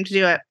have time to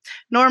do it.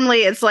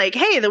 Normally, it's like,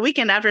 hey, the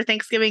weekend after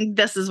Thanksgiving,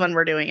 this is when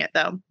we're doing it,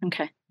 though.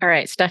 Okay. All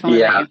right, Stefan.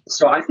 Yeah.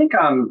 So I think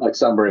I'm like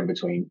somewhere in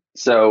between.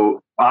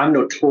 So I'm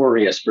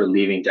notorious for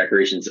leaving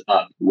decorations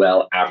up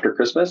well after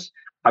Christmas.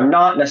 I'm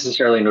not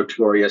necessarily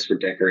notorious for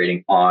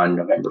decorating on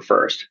November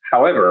 1st.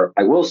 However,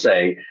 I will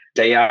say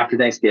day after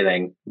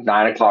Thanksgiving,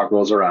 9:00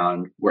 rolls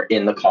around, we're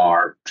in the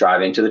car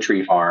driving to the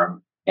tree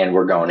farm, and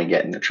we're going and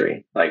getting the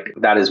tree. Like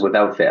that is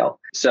without fail.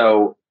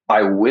 So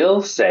I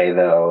will say,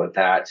 though,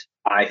 that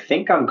I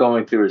think I'm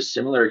going through a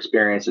similar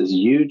experience as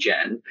you,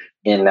 Jen,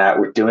 in that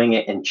we're doing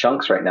it in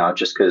chunks right now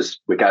just because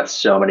we got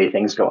so many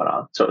things going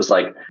on. So it was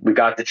like we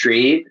got the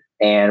tree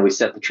and we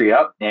set the tree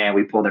up and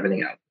we pulled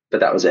everything out. But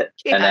that was it.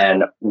 Yeah. And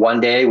then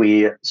one day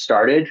we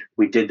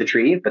did the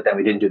tree, but then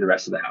we didn't do the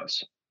rest of the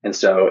house. And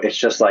so it's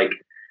just like,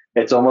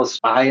 it's almost,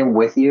 I am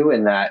with you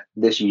in that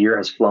this year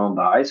has flown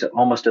by. So it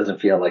almost doesn't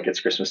feel like it's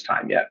Christmas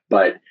time yet,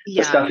 but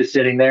the stuff is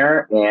sitting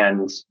there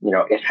and,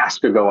 it has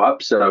to go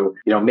up. So,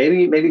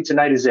 maybe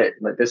tonight is it.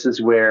 Like this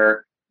is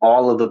where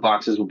all of the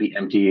boxes will be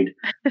emptied.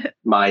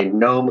 My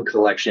gnome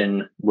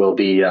collection will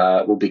be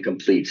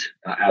complete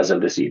as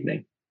of this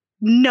evening.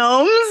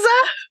 Gnomes?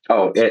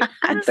 Oh,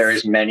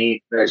 there's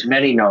many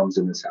gnomes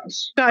in this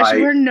house. Gosh,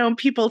 we're gnome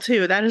people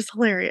too. That is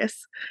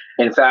hilarious.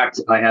 In fact,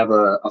 I have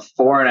a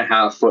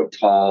 4.5 foot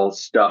tall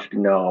stuffed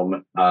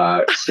gnome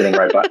sitting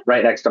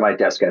right next to my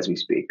desk as we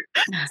speak.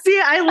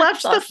 See, I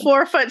left the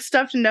 4-foot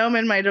stuffed gnome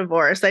in my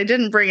divorce. I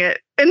didn't bring it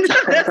into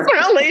this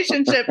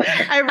relationship.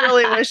 I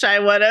really wish I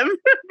would have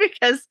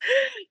because,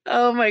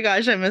 oh my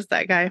gosh, I miss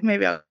that guy.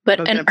 Maybe I'll.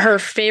 But her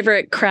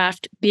favorite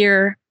craft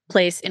beer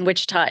place in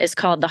Wichita is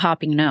called the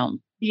Hopping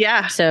Gnome.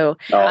 Yeah. So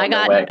I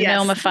got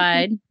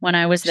gnomified when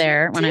I was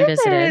there, when I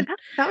visited.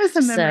 That was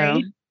a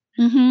memory.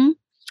 So,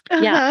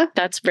 yeah,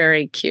 that's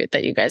very cute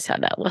that you guys have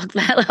that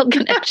little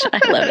connection.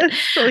 I love it.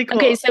 Really cool.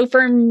 Okay, so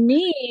for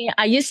me,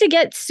 I used to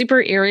get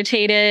super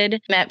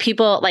irritated at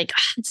people like,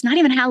 it's not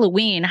even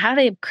Halloween. How do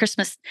they have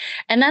Christmas?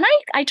 And then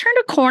I turned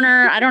a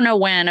corner, I don't know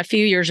when, a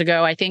few years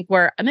ago, I think, it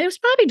was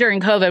probably during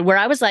COVID, where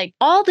I was like,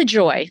 all the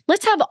joy.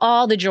 Let's have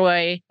all the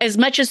joy as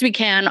much as we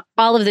can,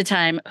 all of the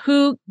time.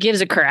 Who gives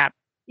a crap?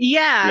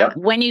 Yeah.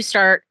 When you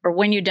start or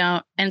when you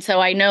don't. And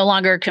so I no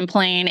longer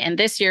complain. And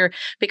this year,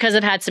 because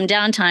I've had some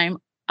downtime,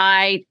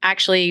 I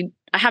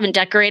haven't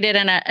decorated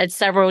in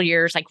several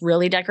years, like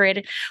really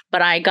decorated,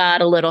 but I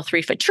got a little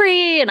 3-foot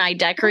tree and I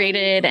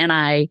decorated and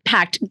I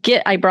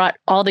brought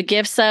all the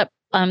gifts up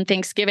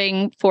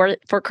Thanksgiving for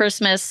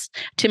Christmas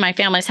to my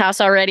family's house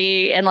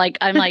already. And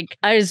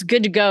I was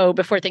good to go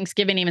before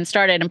Thanksgiving even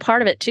started. And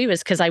part of it too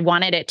is because I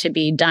wanted it to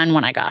be done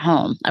when I got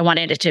home. I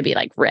wanted it to be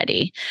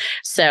ready.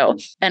 So,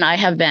 and I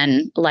have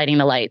been lighting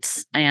the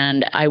lights,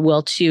 and I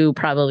will too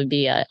probably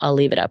be I'll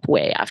leave it up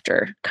way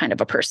after kind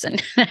of a person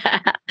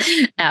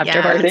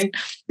afterwards. I think,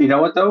 you know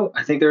what though?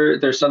 I think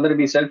there's something to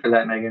be said for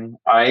that, Megan.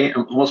 I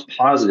am almost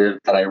positive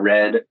that I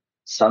read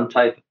some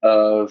type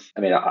of,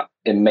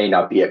 it may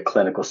not be a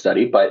clinical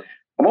study, but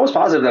I'm almost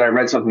positive that I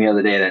read something the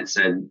other day that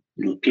said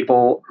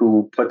people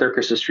who put their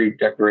Christmas tree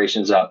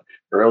decorations up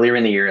earlier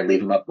in the year and leave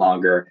them up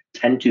longer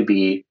tend to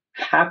be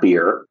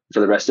happier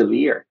for the rest of the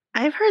year.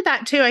 I've heard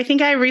that too. I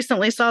think I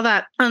recently saw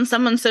that on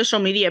someone's social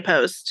media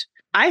post.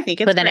 I think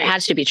it's But then great. It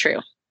has to be true.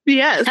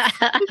 Yes.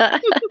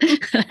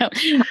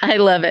 I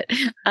love it.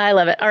 All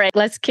right,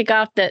 let's kick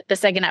off the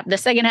second half. The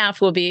second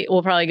half will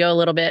probably go a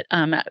little bit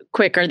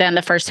quicker than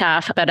the first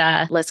half,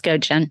 but let's go,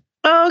 Jen.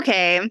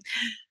 Okay.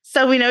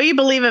 So we know you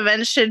believe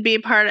events should be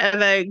part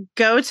of a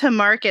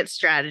go-to-market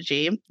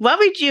strategy. What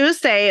would you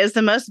say is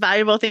the most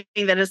valuable thing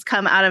that has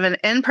come out of an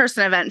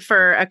in-person event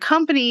for a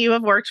company you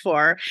have worked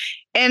for,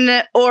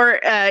 or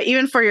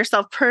even for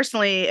yourself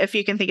personally, if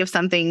you can think of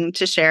something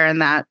to share in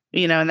that,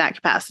 in that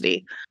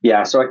capacity?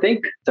 Yeah. So I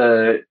think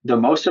the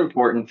most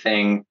important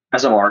thing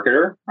as a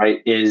marketer,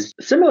 right, is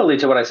similarly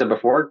to what I said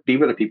before, be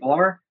where the people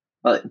are,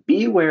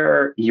 be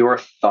where your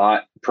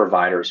thought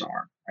providers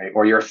are, right?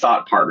 Or your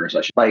thought partners.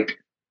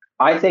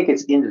 I think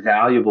it's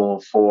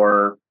invaluable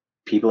for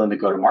people in the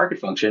go-to-market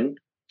function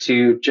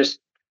to just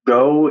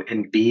go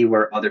and be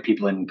where other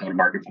people in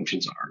go-to-market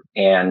functions are.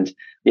 And,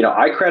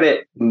 I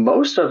credit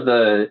most of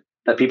the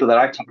people that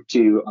I talk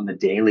to on the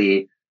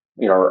daily,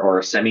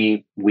 or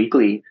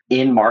semi-weekly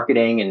in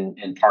marketing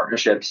and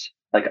partnerships.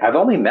 I've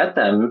only met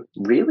them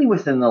really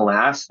within the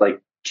last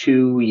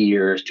 2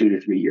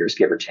 to 3 years,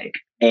 give or take.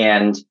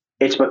 And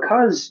it's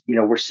because,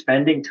 we're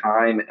spending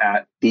time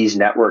at these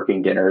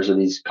networking dinners or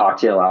these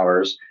cocktail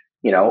hours,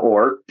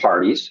 or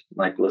parties,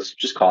 let's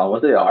just call them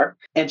what they are.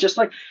 And just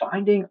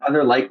finding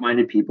other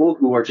like-minded people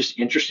who are just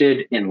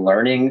interested in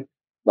learning,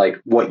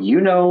 what you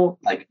know,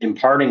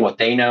 imparting what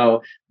they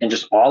know, and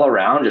just all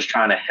around just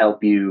trying to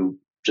help you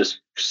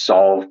just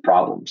solve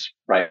problems.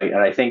 Right. And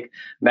I think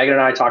Megan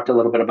and I talked a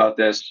little bit about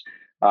this.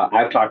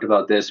 I've talked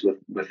about this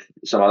with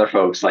some other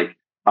folks.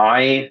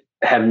 I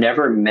have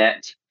never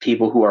met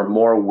people who are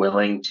more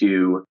willing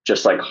to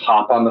just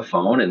hop on the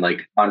phone and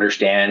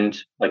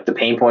understand the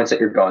pain points that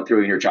you're going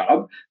through in your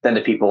job than the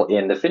people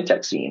in the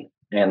fintech scene.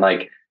 And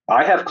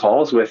I have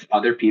calls with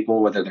other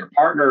people, whether they're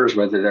partners,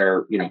 whether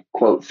they're,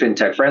 quote,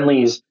 fintech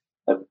friendlies,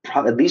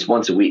 probably at least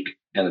once a week,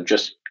 and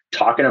just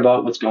talking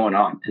about what's going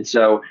on. And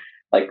so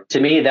to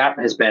me, that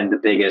has been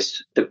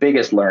the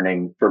biggest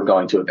learning from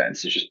going to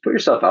events is just put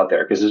yourself out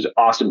there, because there's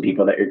awesome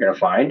people that you're going to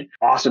find,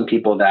 awesome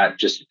people that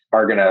just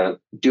are going to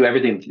do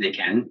everything that they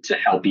can to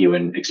help you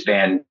and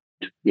expand,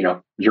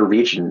 your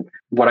reach. And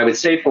what I would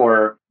say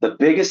for the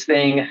biggest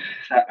thing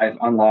that I've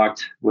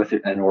unlocked with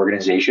an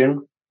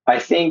organization, I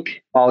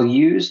think I'll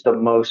use the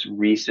most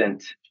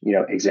recent,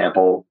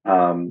 example.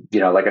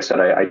 Like I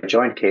said, I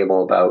joined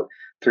Cable about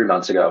 3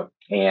 months ago,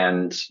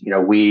 and,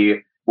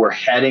 we're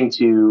heading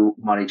to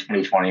Money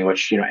 2020,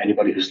 which,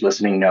 anybody who's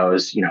listening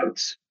knows,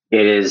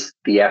 it is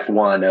the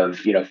F1 of,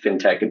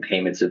 fintech and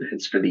payments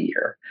events for the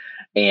year.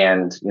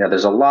 And,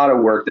 there's a lot of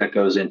work that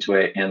goes into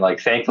it. And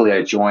thankfully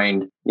I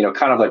joined,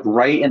 kind of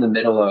right in the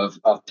middle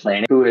of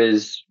planning, who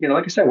is,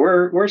 like I said,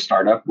 we're a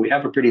startup. We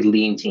have a pretty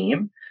lean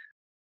team.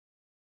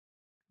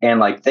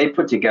 And they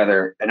put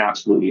together an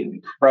absolutely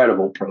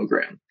incredible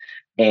program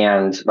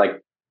and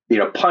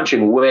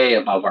punching way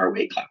above our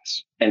weight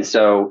class. And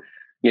so,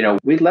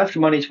 we left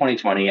Money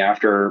 2020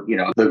 after,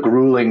 the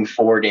grueling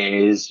 4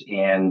 days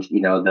and,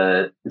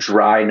 the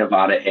dry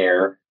Nevada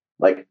air,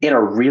 in a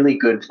really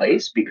good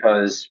place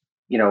because,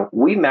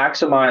 we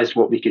maximized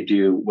what we could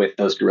do with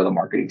those guerrilla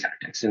marketing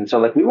tactics. And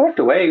so we walked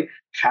away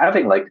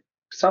having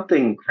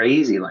something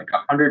crazy,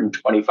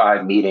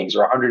 125 meetings or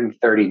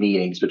 130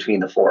 meetings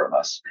between the four of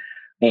us.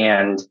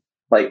 And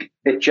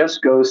it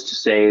just goes to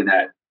say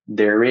that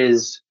there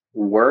is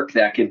work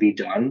that can be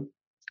done.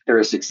 There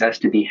is success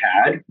to be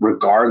had,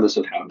 regardless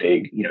of how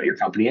big, your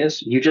company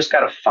is. You just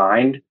got to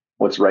find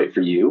what's right for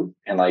you.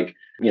 And like,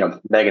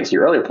 Megan, to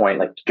your earlier point,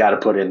 like you got to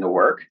put in the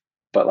work,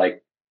 but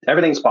like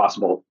everything's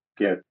possible,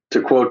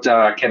 to quote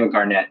Kevin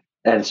Garnett.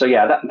 And so,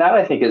 yeah, that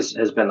I think has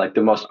been like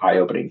the most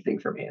eye-opening thing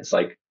for me. It's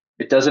like,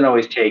 it doesn't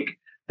always take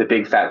the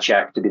big fat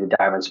check to be the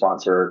diamond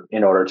sponsor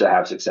in order to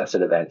have success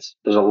at events.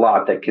 There's a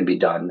lot that can be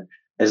done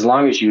as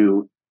long as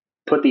you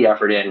put the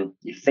effort in,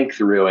 you think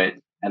through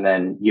it, and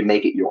then you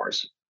make it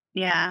yours.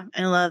 Yeah,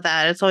 I love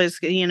that. It's always,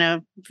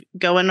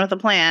 go in with a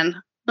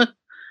plan.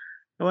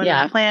 Go in with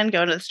a plan,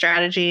 go into the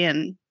strategy.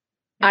 And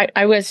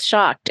I was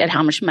shocked at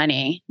how much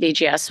money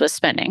BGS was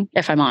spending,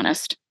 if I'm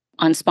honest,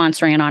 on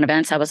sponsoring and on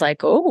events. I was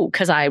like, oh,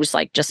 because I was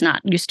like just not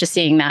used to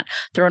seeing that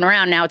thrown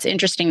around. Now it's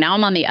interesting. Now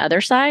I'm on the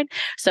other side.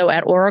 So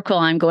at Oracle,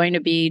 I'm going to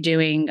be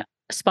doing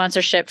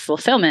sponsorship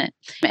fulfillment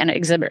and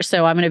exhibitors.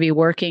 So I'm going to be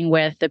working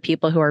with the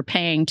people who are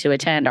paying to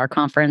attend our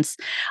conference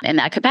in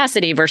that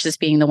capacity versus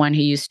being the one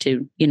who used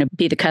to,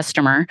 be the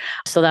customer.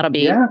 So that'll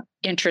be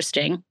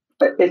interesting.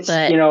 But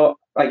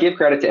I give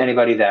credit to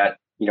anybody that,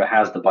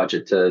 has the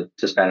budget to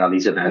spend on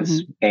these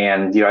events. Mm-hmm.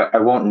 And, I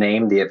won't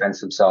name the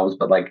events themselves,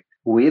 but like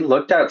we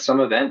looked at some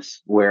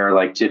events where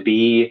like to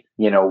be,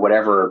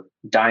 whatever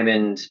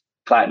diamond,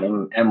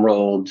 platinum,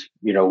 emerald,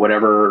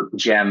 whatever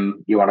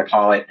gem you want to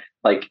call it,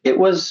 like it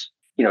was,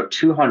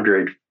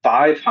 $200,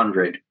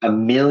 $500, $1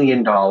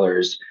 million,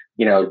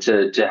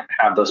 to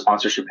have those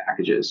sponsorship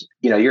packages.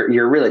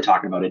 You're really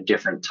talking about a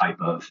different type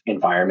of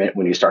environment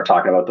when you start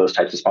talking about those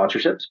types of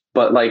sponsorships.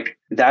 But like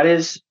that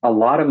is a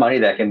lot of money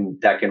that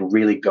can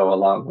really go a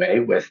long way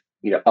with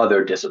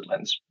other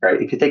disciplines,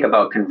 right? If you think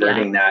about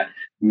converting that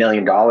 $1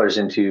 million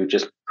into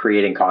just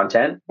creating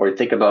content, or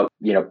think about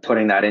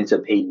putting that into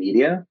paid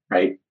media,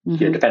 right?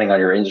 Mm-hmm. Depending on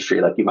your industry,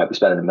 like you might be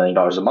spending $1 million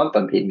a month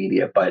on paid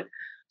media, but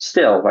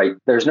still, like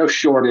there's no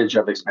shortage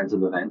of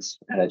expensive events,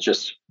 and it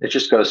just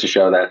goes to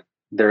show that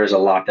there is a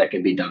lot that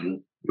can be done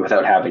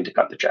without having to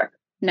cut the check.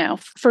 No,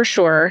 for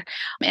sure.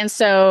 And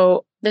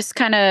so this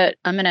I'm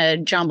going to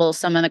jumble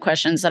some of the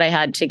questions that I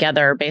had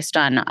together based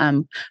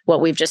on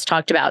what we've just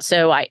talked about.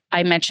 So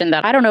I mentioned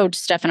that, I don't know,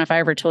 Stefan, if I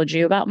ever told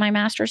you about my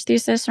master's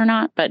thesis or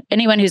not, but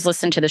anyone who's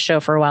listened to the show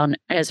for a while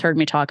has heard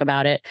me talk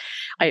about it.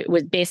 I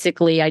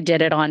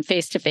did it on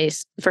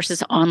face-to-face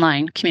versus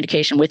online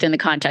communication within the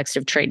context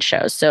of trade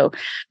shows. So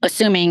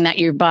assuming that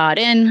you bought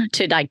in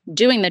to like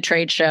doing the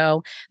trade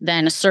show,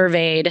 then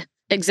surveyed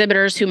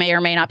exhibitors who may or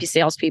may not be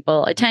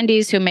salespeople,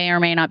 attendees who may or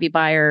may not be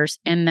buyers,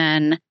 and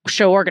then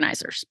show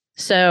organizers.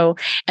 So,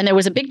 and there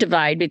was a big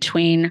divide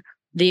between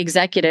the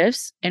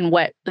executives and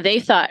what they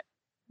thought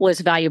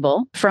was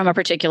valuable from a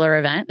particular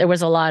event. There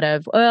was a lot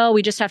of, well,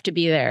 we just have to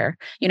be there.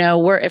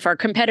 If our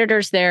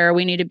competitor's there,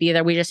 we need to be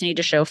there. We just need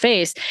to show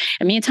face.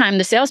 In the meantime,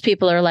 the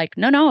salespeople are like,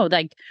 no,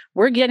 like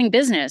we're getting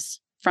business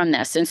from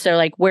this. And so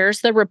like, where's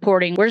the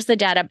reporting? Where's the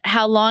data?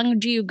 How long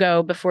do you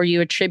go before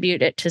you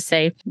attribute it to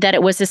say that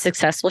it was a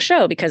successful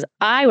show? Because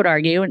I would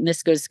argue, and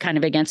this goes kind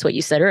of against what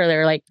you said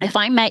earlier, like if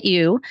I met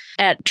you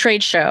at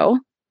trade show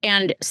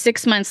and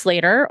 6 months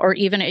later, or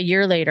even a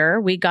year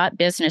later, we got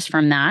business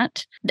from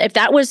that. If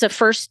that was the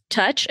first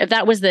touch, if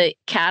that was the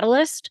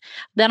catalyst,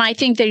 then I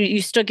think that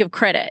you still give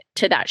credit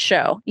to that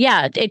show.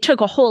 Yeah, it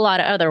took a whole lot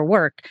of other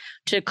work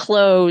to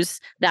close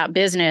that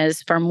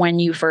business from when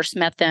you first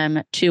met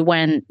them to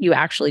when you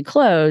actually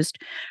closed.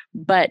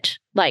 But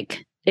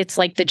like, it's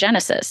like the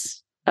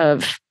genesis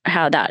of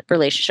how that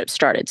relationship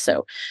started.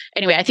 So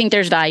anyway, I think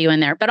there's value in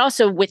there, but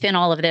also within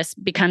all of this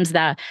becomes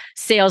the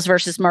sales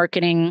versus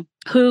marketing.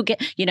 Who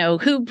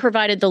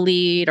provided the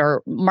lead,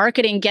 or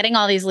marketing getting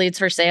all these leads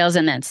for sales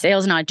and then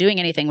sales not doing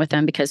anything with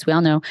them, because we all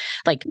know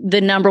like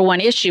the number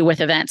one issue with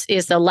events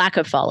is the lack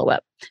of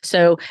follow-up.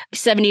 So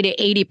 70 to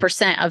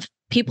 80% of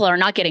people are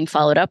not getting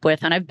followed up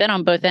with. And I've been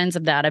on both ends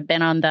of that. I've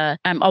been on the,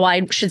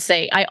 I should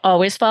say, I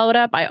always followed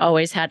up. I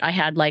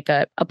had like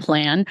a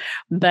plan,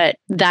 but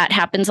that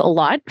happens a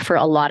lot for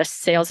a lot of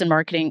sales and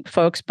marketing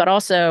folks. But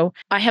also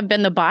I have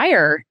been the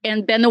buyer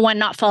and been the one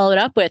not followed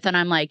up with. And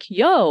I'm like,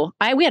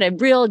 we had a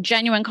real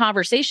genuine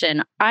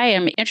conversation. I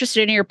am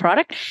interested in your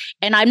product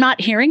and I'm not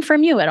hearing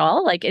from you at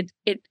all. Like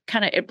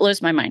it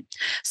blows my mind.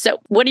 So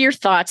what are your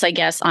thoughts, I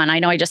guess, on, I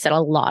know I just said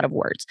a lot of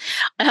words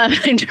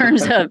in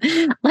terms of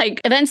like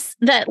events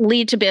that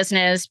lead to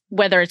business,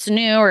 whether it's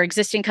new or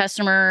existing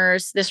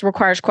customers. This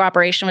requires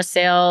cooperation with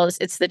sales.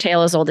 It's the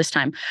tale as old as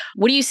time.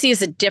 What do you see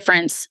as a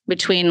difference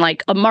between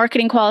like a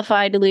marketing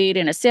qualified lead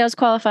and a sales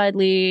qualified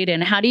lead?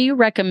 And how do you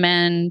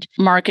recommend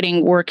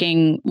marketing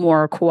working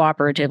more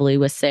cooperatively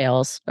with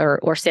sales,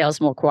 or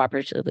sales more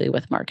cooperatively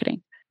with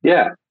marketing?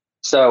 Yeah.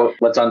 So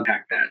let's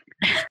unpack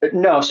that.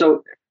 No,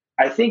 so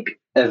I think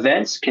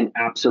events can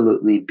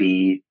absolutely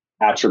be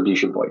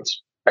attribution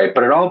points, right?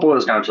 But it all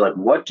boils down to like,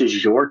 what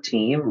does your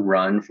team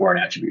run for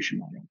an attribution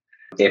model?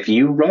 If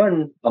you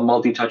run a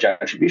multi-touch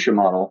attribution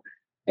model,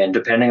 and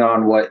depending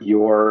on what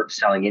you're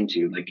selling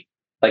into,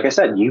 like I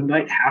said, you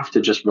might have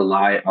to just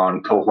rely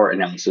on cohort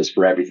analysis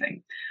for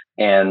everything.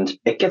 And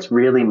it gets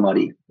really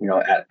muddy,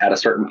 at a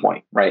certain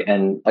point, right?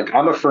 And like,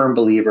 I'm a firm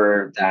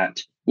believer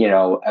that,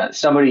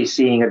 somebody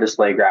seeing a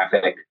display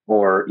graphic,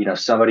 or,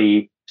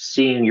 somebody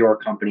seeing your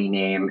company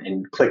name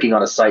and clicking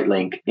on a site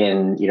link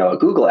in, a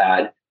Google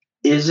ad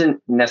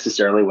isn't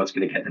necessarily what's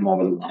going to get them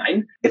over the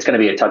line. It's going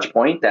to be a touch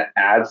point that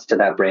adds to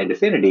that brand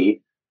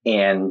affinity,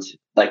 and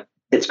like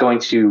it's going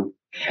to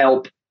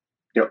help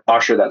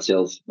usher that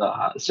sales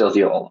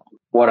deal along.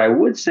 What I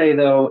would say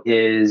though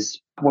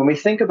is when we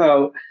think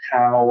about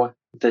how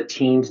the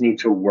teams need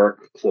to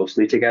work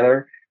closely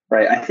together,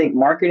 right? I think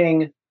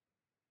marketing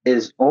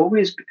is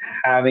always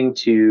having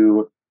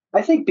to,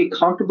 I think, be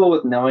comfortable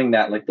with knowing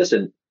that, like,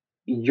 listen,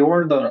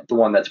 you're the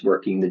one that's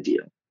working the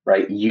deal,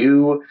 right?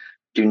 You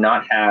do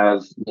not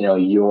have,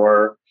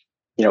 your,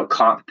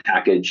 comp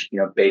package,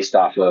 based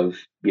off of,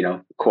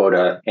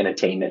 quota and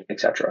attainment, et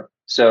cetera.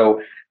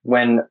 So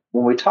when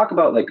we talk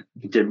about like,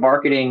 did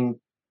marketing,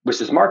 was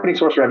this marketing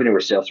source revenue or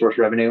sales source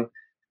revenue?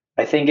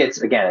 I think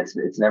it's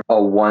never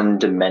a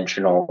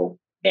one-dimensional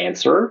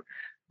answer,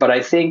 but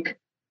I think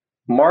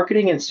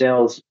marketing and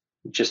sales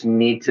just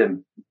need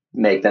to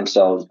make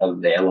themselves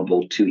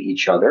available to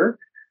each other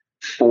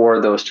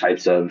for those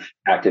types of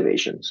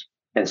activations.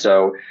 And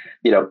so,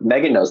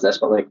 Megan knows this,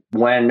 but like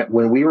when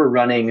we were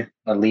running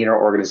a leaner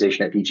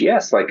organization at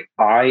BGS, like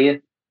I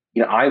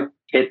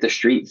hit the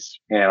streets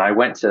and I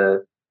went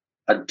to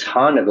a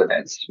ton of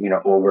events,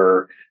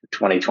 over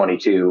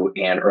 2022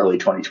 and early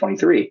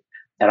 2023.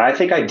 And I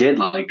think I did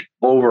like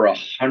over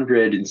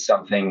 100 and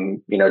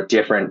something,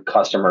 different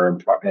customer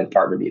and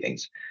partner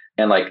meetings.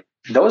 And like,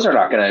 those are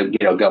not going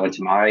to, go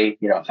into my,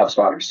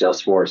 HubSpot or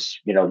Salesforce,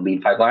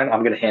 lead pipeline.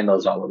 I'm going to hand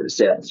those all over to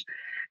sales.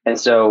 And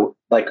so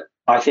like,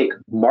 I think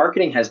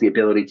marketing has the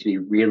ability to be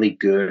really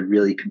good,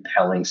 really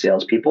compelling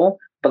salespeople,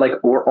 but like,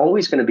 we're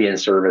always going to be in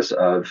service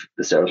of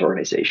the sales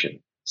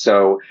organization.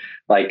 So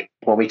like,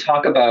 when we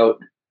talk about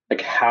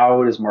like,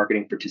 how does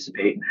marketing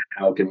participate and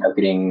how can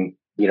marketing,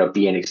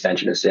 be an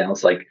extension of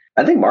sales? Like,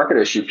 I think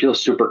marketers should feel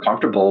super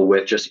comfortable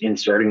with just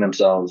inserting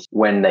themselves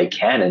when they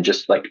can and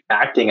just like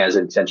acting as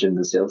an extension of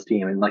the sales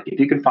team. And like, if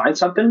you can find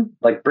something,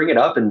 like bring it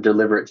up and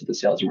deliver it to the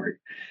sales org.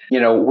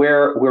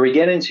 Where we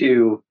get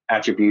into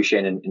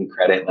attribution and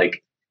credit,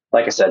 like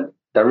I said,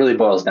 that really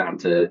boils down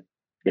to,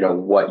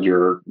 what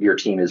your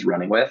team is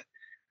running with.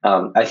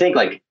 I think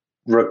like,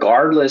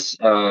 regardless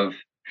of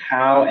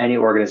how any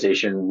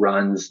organization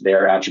runs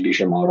their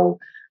attribution model,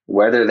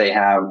 whether they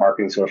have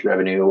marketing source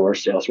revenue or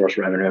sales source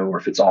revenue, or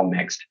if it's all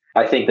mixed,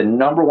 I think the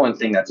number one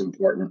thing that's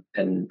important,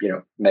 and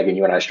Megan,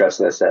 you and I stress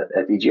this at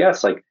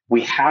BGS, like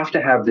we have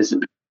to have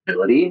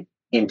visibility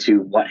into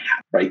what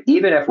happened, right?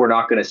 Even if we're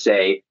not going to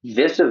say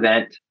this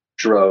event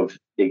drove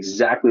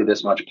exactly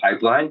this much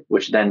pipeline,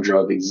 which then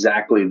drove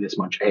exactly this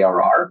much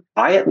ARR,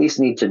 I at least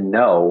need to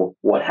know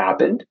what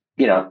happened,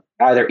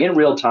 either in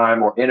real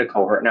time or in a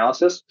cohort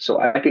analysis. So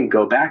I can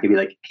go back and be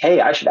like,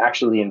 hey, I should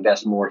actually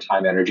invest more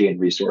time, energy, and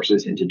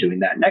resources into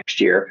doing that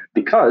next year.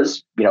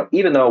 Because,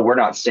 even though we're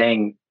not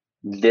saying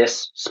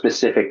this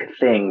specific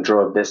thing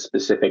drove this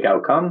specific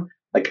outcome,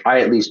 like I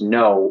at least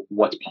know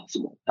what's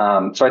possible.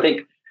 So I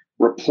think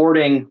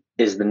reporting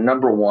is the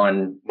number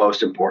one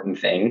most important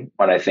thing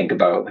when I think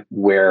about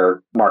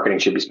where marketing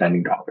should be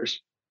spending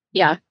dollars.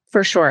 Yeah,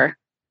 for sure.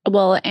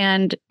 Well,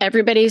 and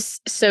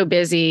everybody's so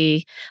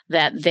busy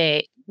that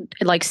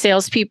like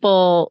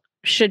salespeople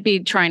should be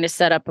trying to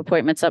set up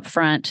appointments up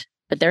front,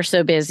 but they're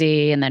so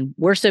busy, and then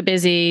we're so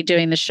busy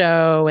doing the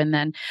show,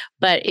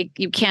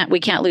 we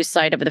can't lose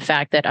sight of the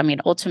fact that,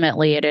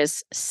 ultimately it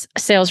is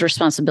sales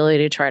responsibility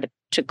to try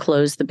to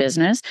close the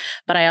business.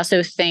 But I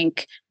also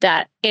think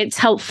that it's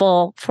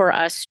helpful for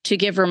us to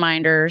give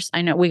reminders.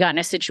 I know we got in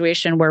a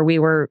situation where we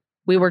were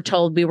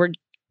told we were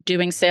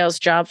doing sales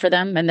job for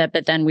them,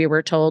 but then we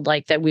were told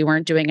like that we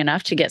weren't doing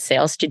enough to get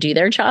sales to do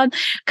their job,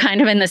 kind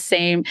of in the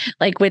same,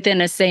 like within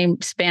the same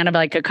span of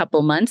like a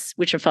couple months,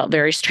 which felt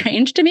very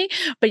strange to me.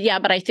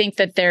 But I think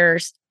that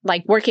there's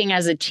like working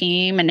as a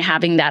team and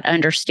having that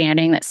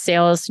understanding that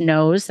sales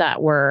knows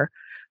that we're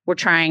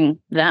trying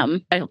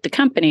them, the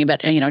company, but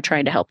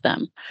trying to help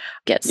them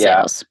get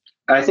sales.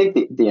 I think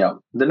the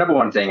number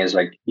one thing is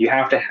like you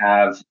have to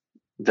have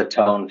the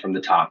tone from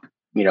the top,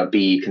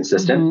 be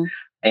consistent. Mm-hmm.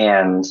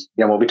 And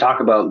when we talk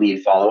about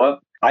lead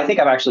follow-up, I think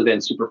I've actually been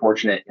super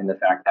fortunate in the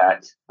fact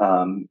that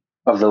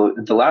of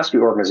the last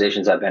few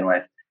organizations I've been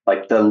with,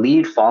 like the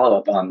lead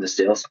follow-up on the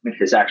sales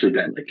has actually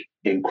been like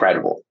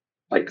incredible.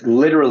 Like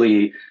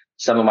literally,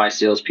 some of my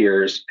sales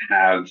peers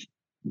have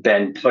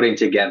been putting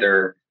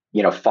together,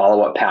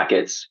 follow-up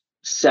packets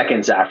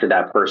seconds after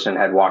that person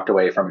had walked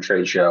away from a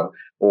trade show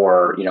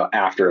or,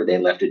 after they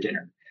left a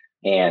dinner.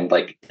 And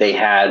like they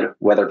had,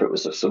 whether it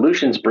was a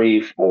solutions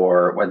brief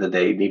or whether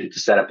they needed to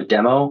set up a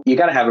demo, you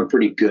got to have a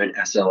pretty good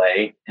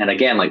SLA. And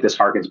again, like this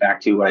harkens back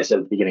to what I said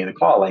at the beginning of the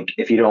call. Like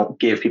if you don't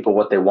give people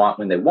what they want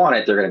when they want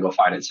it, they're going to go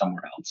find it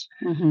somewhere else.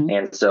 Mm-hmm.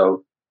 And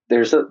so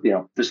there's a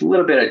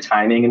little bit of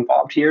timing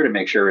involved here to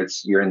make sure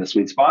you're in the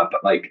sweet spot.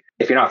 But like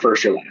if you're not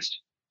first, you're last.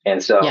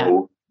 And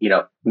so,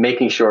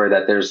 making sure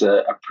that there's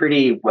a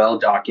pretty well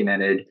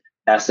documented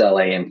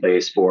SLA in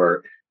place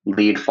for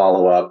lead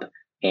follow-up.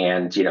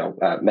 And,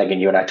 Megan,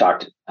 you and I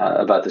talked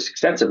about this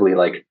extensively.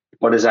 Like,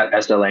 what does that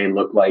SLA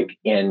look like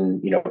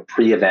in,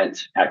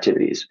 pre-event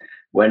activities?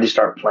 When do you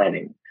start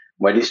planning?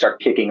 When do you start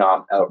kicking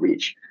off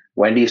outreach?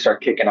 When do you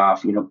start kicking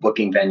off,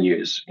 booking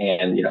venues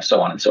and,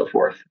 so on and so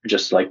forth?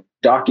 Just like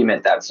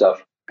document that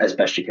stuff as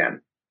best you can.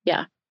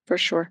 Yeah, for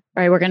sure.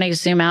 All right, we're going to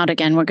zoom out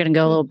again. We're going to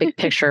go a little big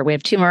picture. We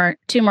have two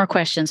more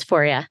questions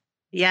for you.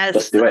 Yes.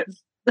 Let's do it.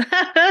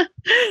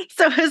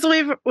 So as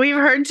we've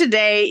heard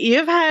today,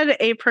 you've had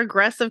a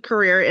progressive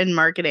career in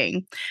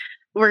marketing.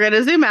 We're going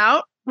to zoom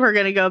out. We're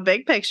going to go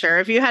big picture.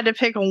 If you had to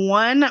pick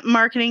one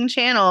marketing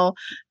channel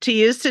to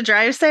use to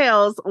drive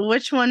sales,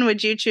 which one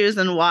would you choose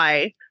and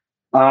why?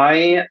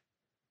 I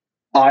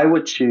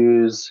would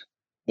choose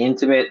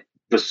intimate,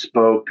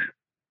 bespoke,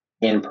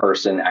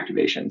 in-person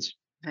activations.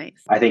 Nice.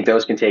 I think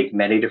those can take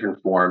many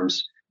different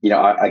forms.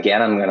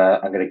 Again, I'm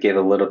gonna give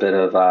a little bit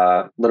of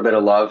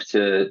love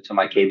to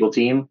my cable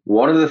team.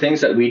 One of the things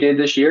that we did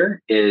this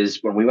year is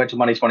when we went to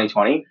Money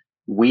 2020,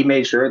 we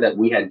made sure that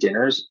we had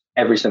dinners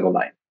every single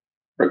night,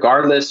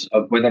 regardless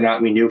of whether or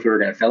not we knew if we were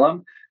going to fill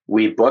them.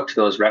 We booked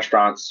those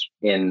restaurants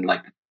in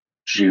like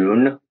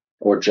June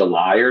or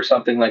July or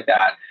something like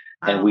that,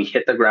 and we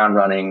hit the ground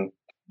running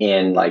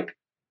in like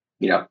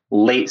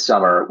late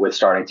summer with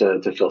starting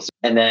to fill.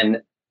 And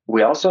then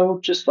we also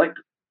just like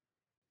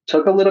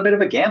took a little bit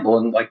of a gamble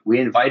and like we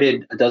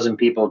invited a dozen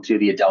people to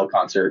the Adele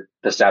concert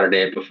the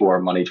Saturday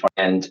before Money 20.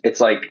 And it's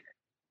like,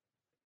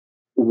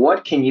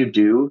 what can you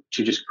do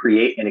to just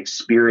create an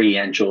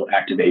experiential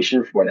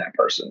activation for that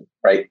person,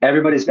 right?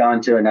 Everybody's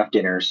gone to enough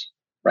dinners,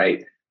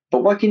 right?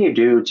 But what can you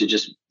do to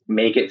just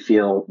make it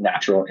feel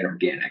natural and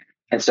organic?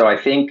 And so I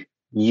think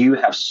you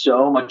have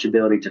so much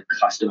ability to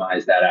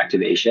customize that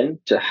activation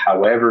to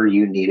however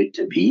you need it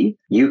to be.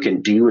 You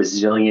can do a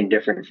zillion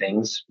different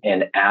things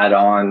and add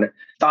on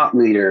thought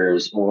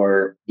leaders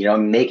or,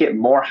 make it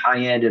more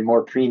high end and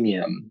more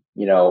premium,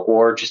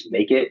 or just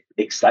make it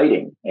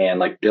exciting and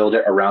like build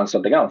it around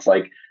something else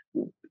like,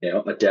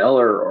 Adele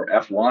or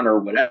F1 or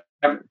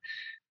whatever.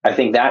 I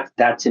think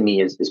that to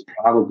me is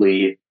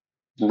probably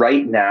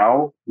right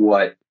now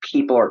what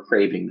people are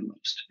craving the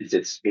most.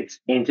 It's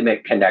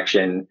intimate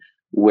connection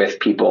with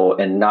people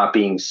and not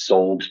being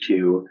sold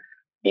to.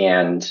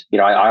 And,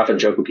 I often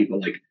joke with people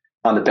like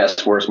I'm the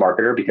best, worst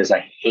marketer because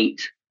I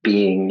hate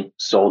being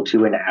sold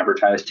to and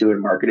advertised to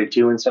and marketed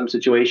to in some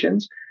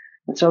situations.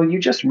 And so you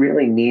just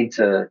really need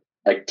to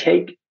like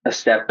take a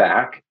step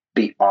back,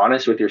 be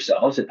honest with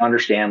yourselves and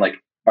understand like,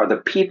 are the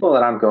people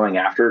that I'm going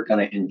after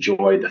going to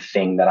enjoy the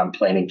thing that I'm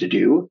planning to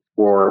do?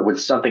 Or would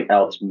something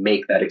else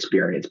make that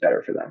experience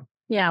better for them?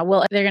 Yeah,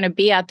 well, they're going to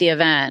be at the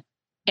event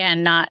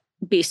and not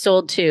be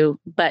sold to,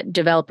 but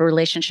develop a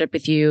relationship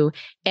with you.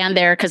 And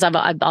because I've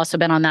also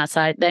been on that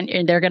side, then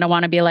they're going to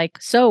want to be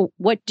like, so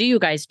what do you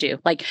guys do?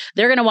 Like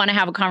they're going to want to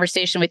have a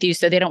conversation with you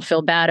so they don't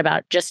feel bad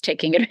about just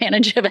taking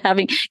advantage of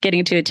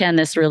getting to attend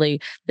this really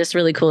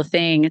cool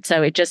thing. And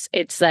so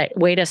it's that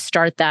way to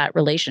start that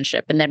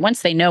relationship. And then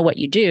once they know what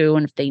you do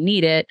and if they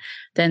need it,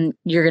 then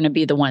you're going to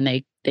be the one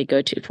they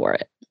go to for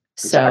it.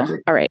 So, Exactly.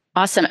 All right.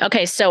 Awesome.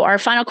 Okay. So our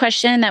final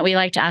question that we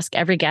like to ask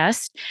every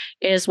guest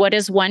is, what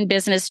is one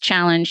business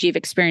challenge you've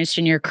experienced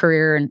in your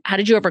career and how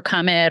did you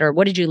overcome it? Or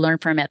what did you learn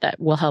from it that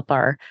will help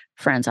our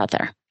friends out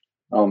there?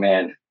 Oh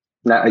man.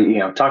 Now,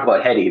 talk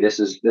about heady. This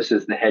is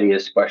the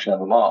headiest question of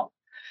them all.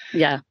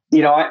 Yeah.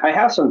 I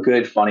have some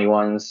good funny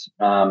ones.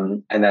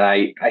 And then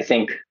I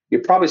think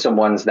you're probably some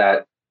ones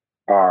that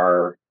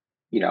are,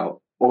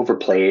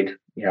 overplayed,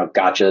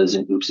 gotchas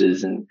and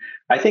oopses. And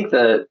I think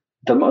the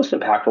most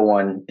impactful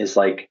one is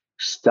like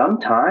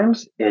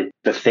sometimes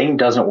the thing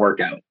doesn't work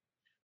out.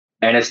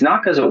 And it's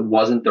not because it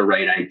wasn't the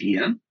right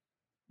idea.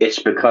 It's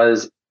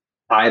because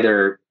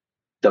either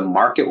the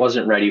market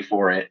wasn't ready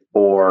for it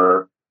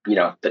or,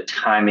 the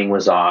timing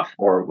was off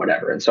or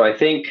whatever. And so I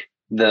think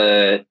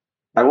I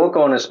won't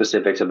go into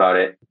specifics about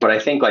it, but I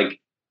think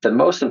like the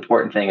most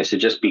important thing is to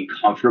just be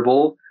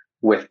comfortable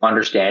with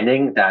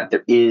understanding that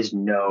there is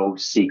no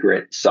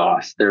secret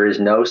sauce. There is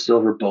no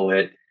silver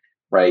bullet.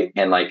 Right.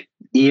 And like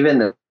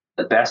even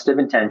the best of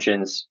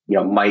intentions,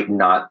 might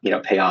not,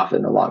 pay off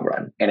in the long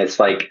run. And it's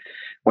like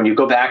when you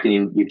go back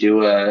and you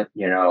do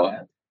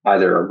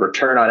either a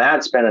return on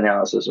ad spend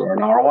analysis or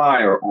an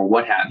ROI or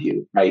what have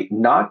you, right?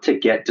 Not to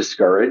get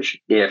discouraged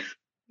if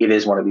it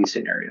is one of these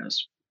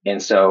scenarios. And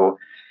so,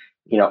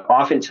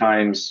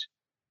 oftentimes,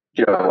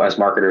 as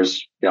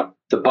marketers,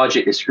 the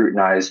budget is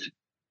scrutinized,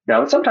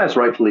 sometimes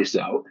rightfully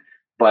so.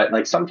 But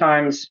like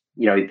sometimes,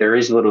 there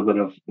is a little bit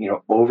of,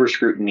 over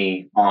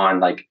scrutiny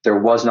on like there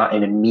was not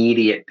an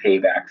immediate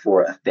payback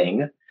for a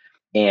thing.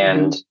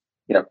 And,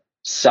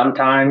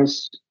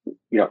 sometimes,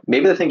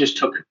 maybe the thing just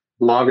took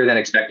longer than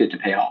expected to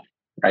pay off.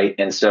 Right.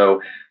 And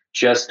so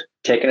just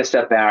taking a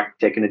step back,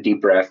 taking a deep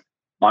breath,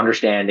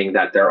 understanding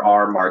that there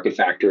are market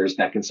factors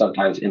that can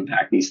sometimes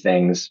impact these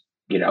things.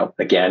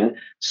 Again,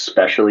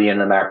 especially in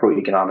the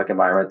macroeconomic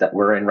environment that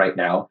we're in right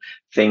now,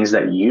 things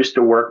that used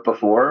to work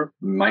before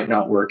might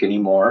not work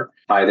anymore,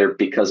 either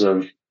because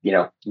of,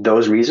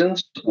 those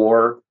reasons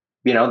or,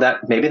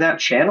 that maybe that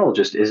channel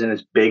just isn't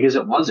as big as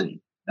it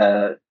wasn't.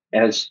 And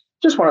it's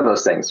just one of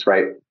those things,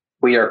 right?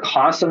 We are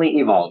constantly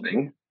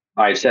evolving.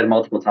 I've said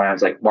multiple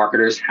times, like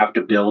marketers have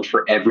to build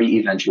for every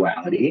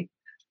eventuality.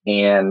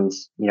 And,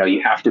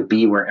 you have to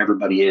be where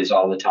everybody is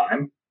all the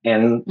time.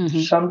 And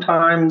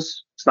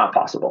sometimes it's not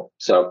possible.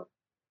 So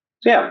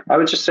yeah, I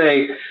would just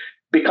say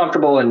be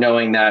comfortable in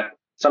knowing that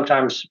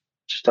sometimes it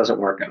just doesn't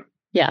work out.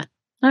 Yeah.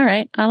 All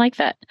right. I like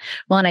that.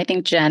 Well, and I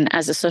think Jen,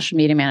 as a social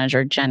media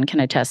manager, Jen can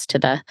attest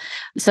to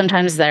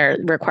sometimes they're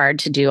required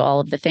to do all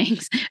of the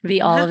things,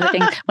 be all of the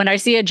things. When I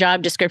see a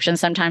job description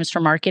sometimes for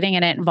marketing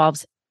and it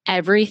involves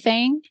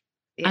everything,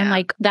 I'm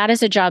like, that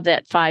is a job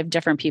that 5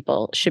 different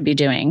people should be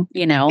doing,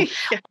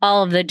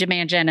 all of the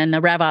demand gen and the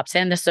rev ops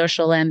and the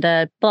social and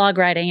the blog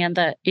writing and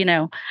the,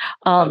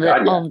 all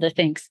of the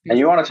things. And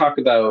you want to talk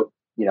about,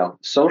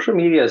 social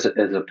media is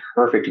a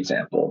perfect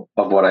example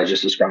of what I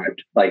just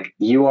described. Like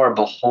you are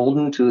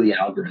beholden to the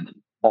algorithm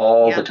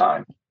all the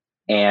time.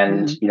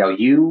 And,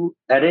 you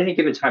at any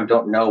given time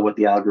don't know what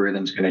the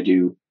algorithm's going to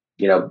do,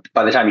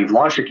 by the time you've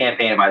launched your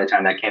campaign and by the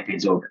time that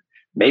campaign's over.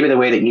 Maybe the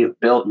way that you've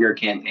built your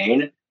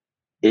campaign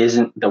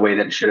isn't the way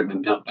that it should have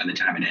been built by the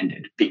time it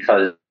ended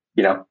because,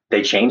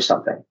 they changed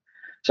something.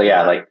 So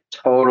yeah, like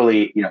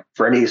totally,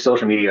 for any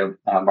social media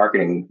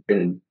marketing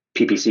and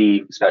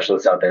PPC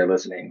specialists out there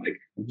listening, like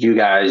you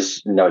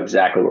guys know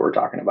exactly what we're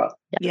talking about.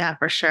 Yeah,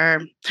 for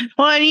sure.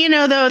 Well,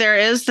 and though there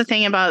is the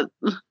thing about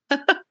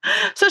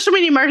social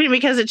media marketing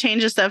because it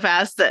changes so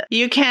fast that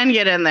you can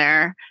get in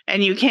there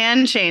and you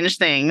can change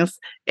things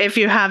if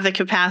you have the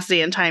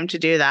capacity and time to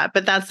do that.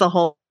 But that's the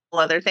whole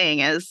other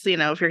thing is,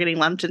 if you're getting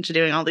lumped into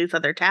doing all these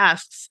other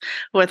tasks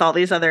with all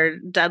these other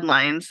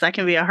deadlines, that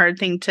can be a hard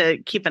thing to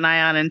keep an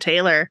eye on and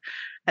tailor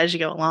as you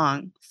go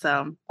along.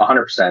 So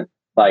 100%.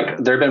 Like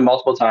there have been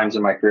multiple times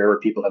in my career where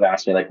people have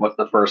asked me, like, what's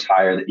the first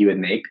hire that you would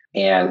make?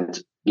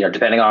 And,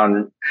 depending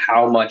on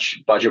how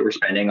much budget we're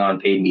spending on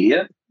paid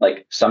media,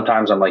 like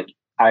sometimes I'm like,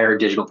 hire a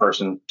digital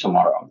person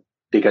tomorrow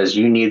because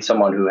you need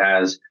someone who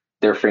has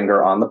their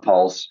finger on the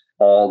pulse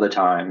all the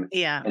time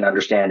and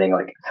understanding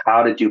like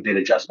how to do bid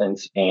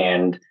adjustments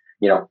and,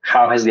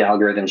 how has the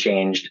algorithm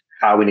changed,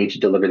 how we need to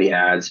deliver the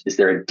ads. Is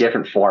there a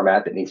different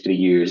format that needs to be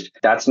used?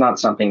 That's not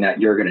something that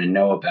you're going to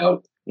know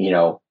about,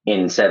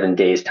 in 7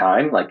 days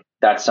time. Like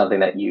that's something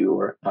that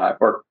or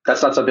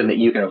that's not something that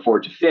you can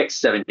afford to fix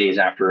 7 days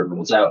after it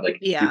rolls out. Like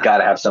you've got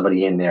to have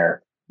somebody in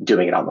there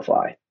doing it on the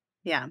fly.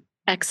 Yeah.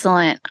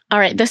 Excellent. All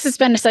right. This has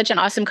been such an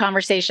awesome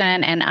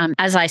conversation. And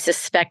as I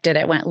suspected,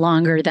 it went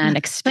longer than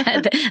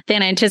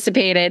than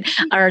anticipated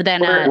or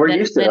than we're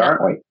used to it,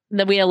 aren't we?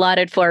 That we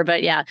allotted for.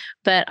 But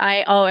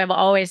I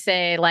always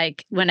say,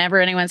 like, whenever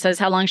anyone says,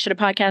 how long should a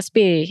podcast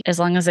be? As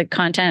long as the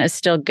content is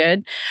still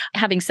good.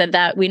 Having said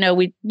that, we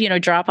know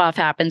drop off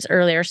happens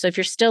earlier. So if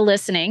you're still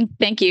listening,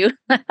 thank you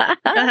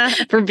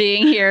for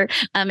being here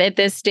at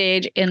this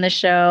stage in the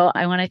show.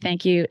 I want to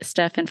thank you,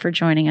 Stefan, for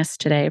joining us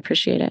today.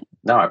 Appreciate it.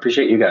 No, I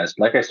appreciate you guys.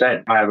 Like I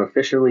said, I have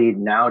officially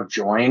now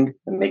joined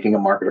the Making a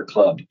Marketer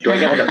Club. Do I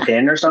get like a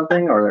pin or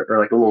something or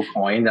like a little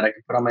coin that I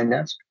can put on my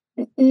desk?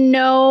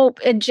 No,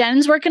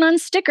 Jen's working on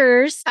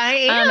stickers. I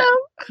am.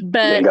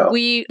 But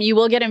you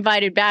will get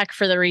invited back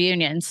for the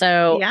reunion.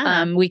 So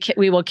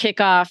we will kick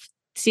off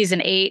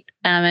season 8,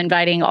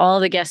 inviting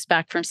all the guests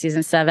back from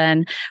season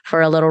 7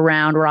 for a little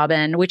round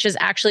robin, which is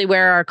actually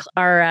where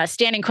our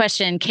standing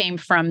question came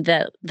from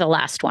the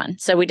last one.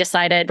 So we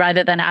decided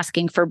rather than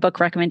asking for book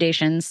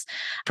recommendations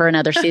for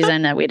another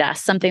season, that we'd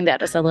ask something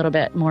that is a little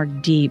bit more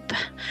deep.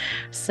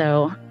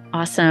 So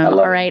awesome.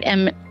 All right.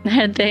 And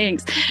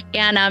thanks.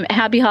 And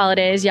happy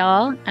holidays,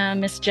 y'all.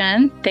 Miss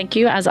Jen, thank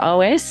you as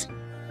always.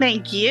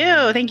 Thank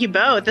you. Thank you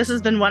both. This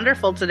has been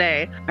wonderful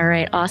today. All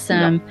right.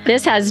 Awesome. Yeah.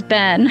 This has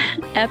been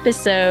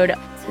episode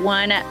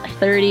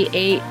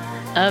 138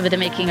 of the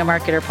Making a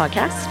Marketer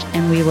podcast,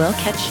 and we will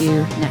catch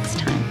you next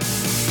time.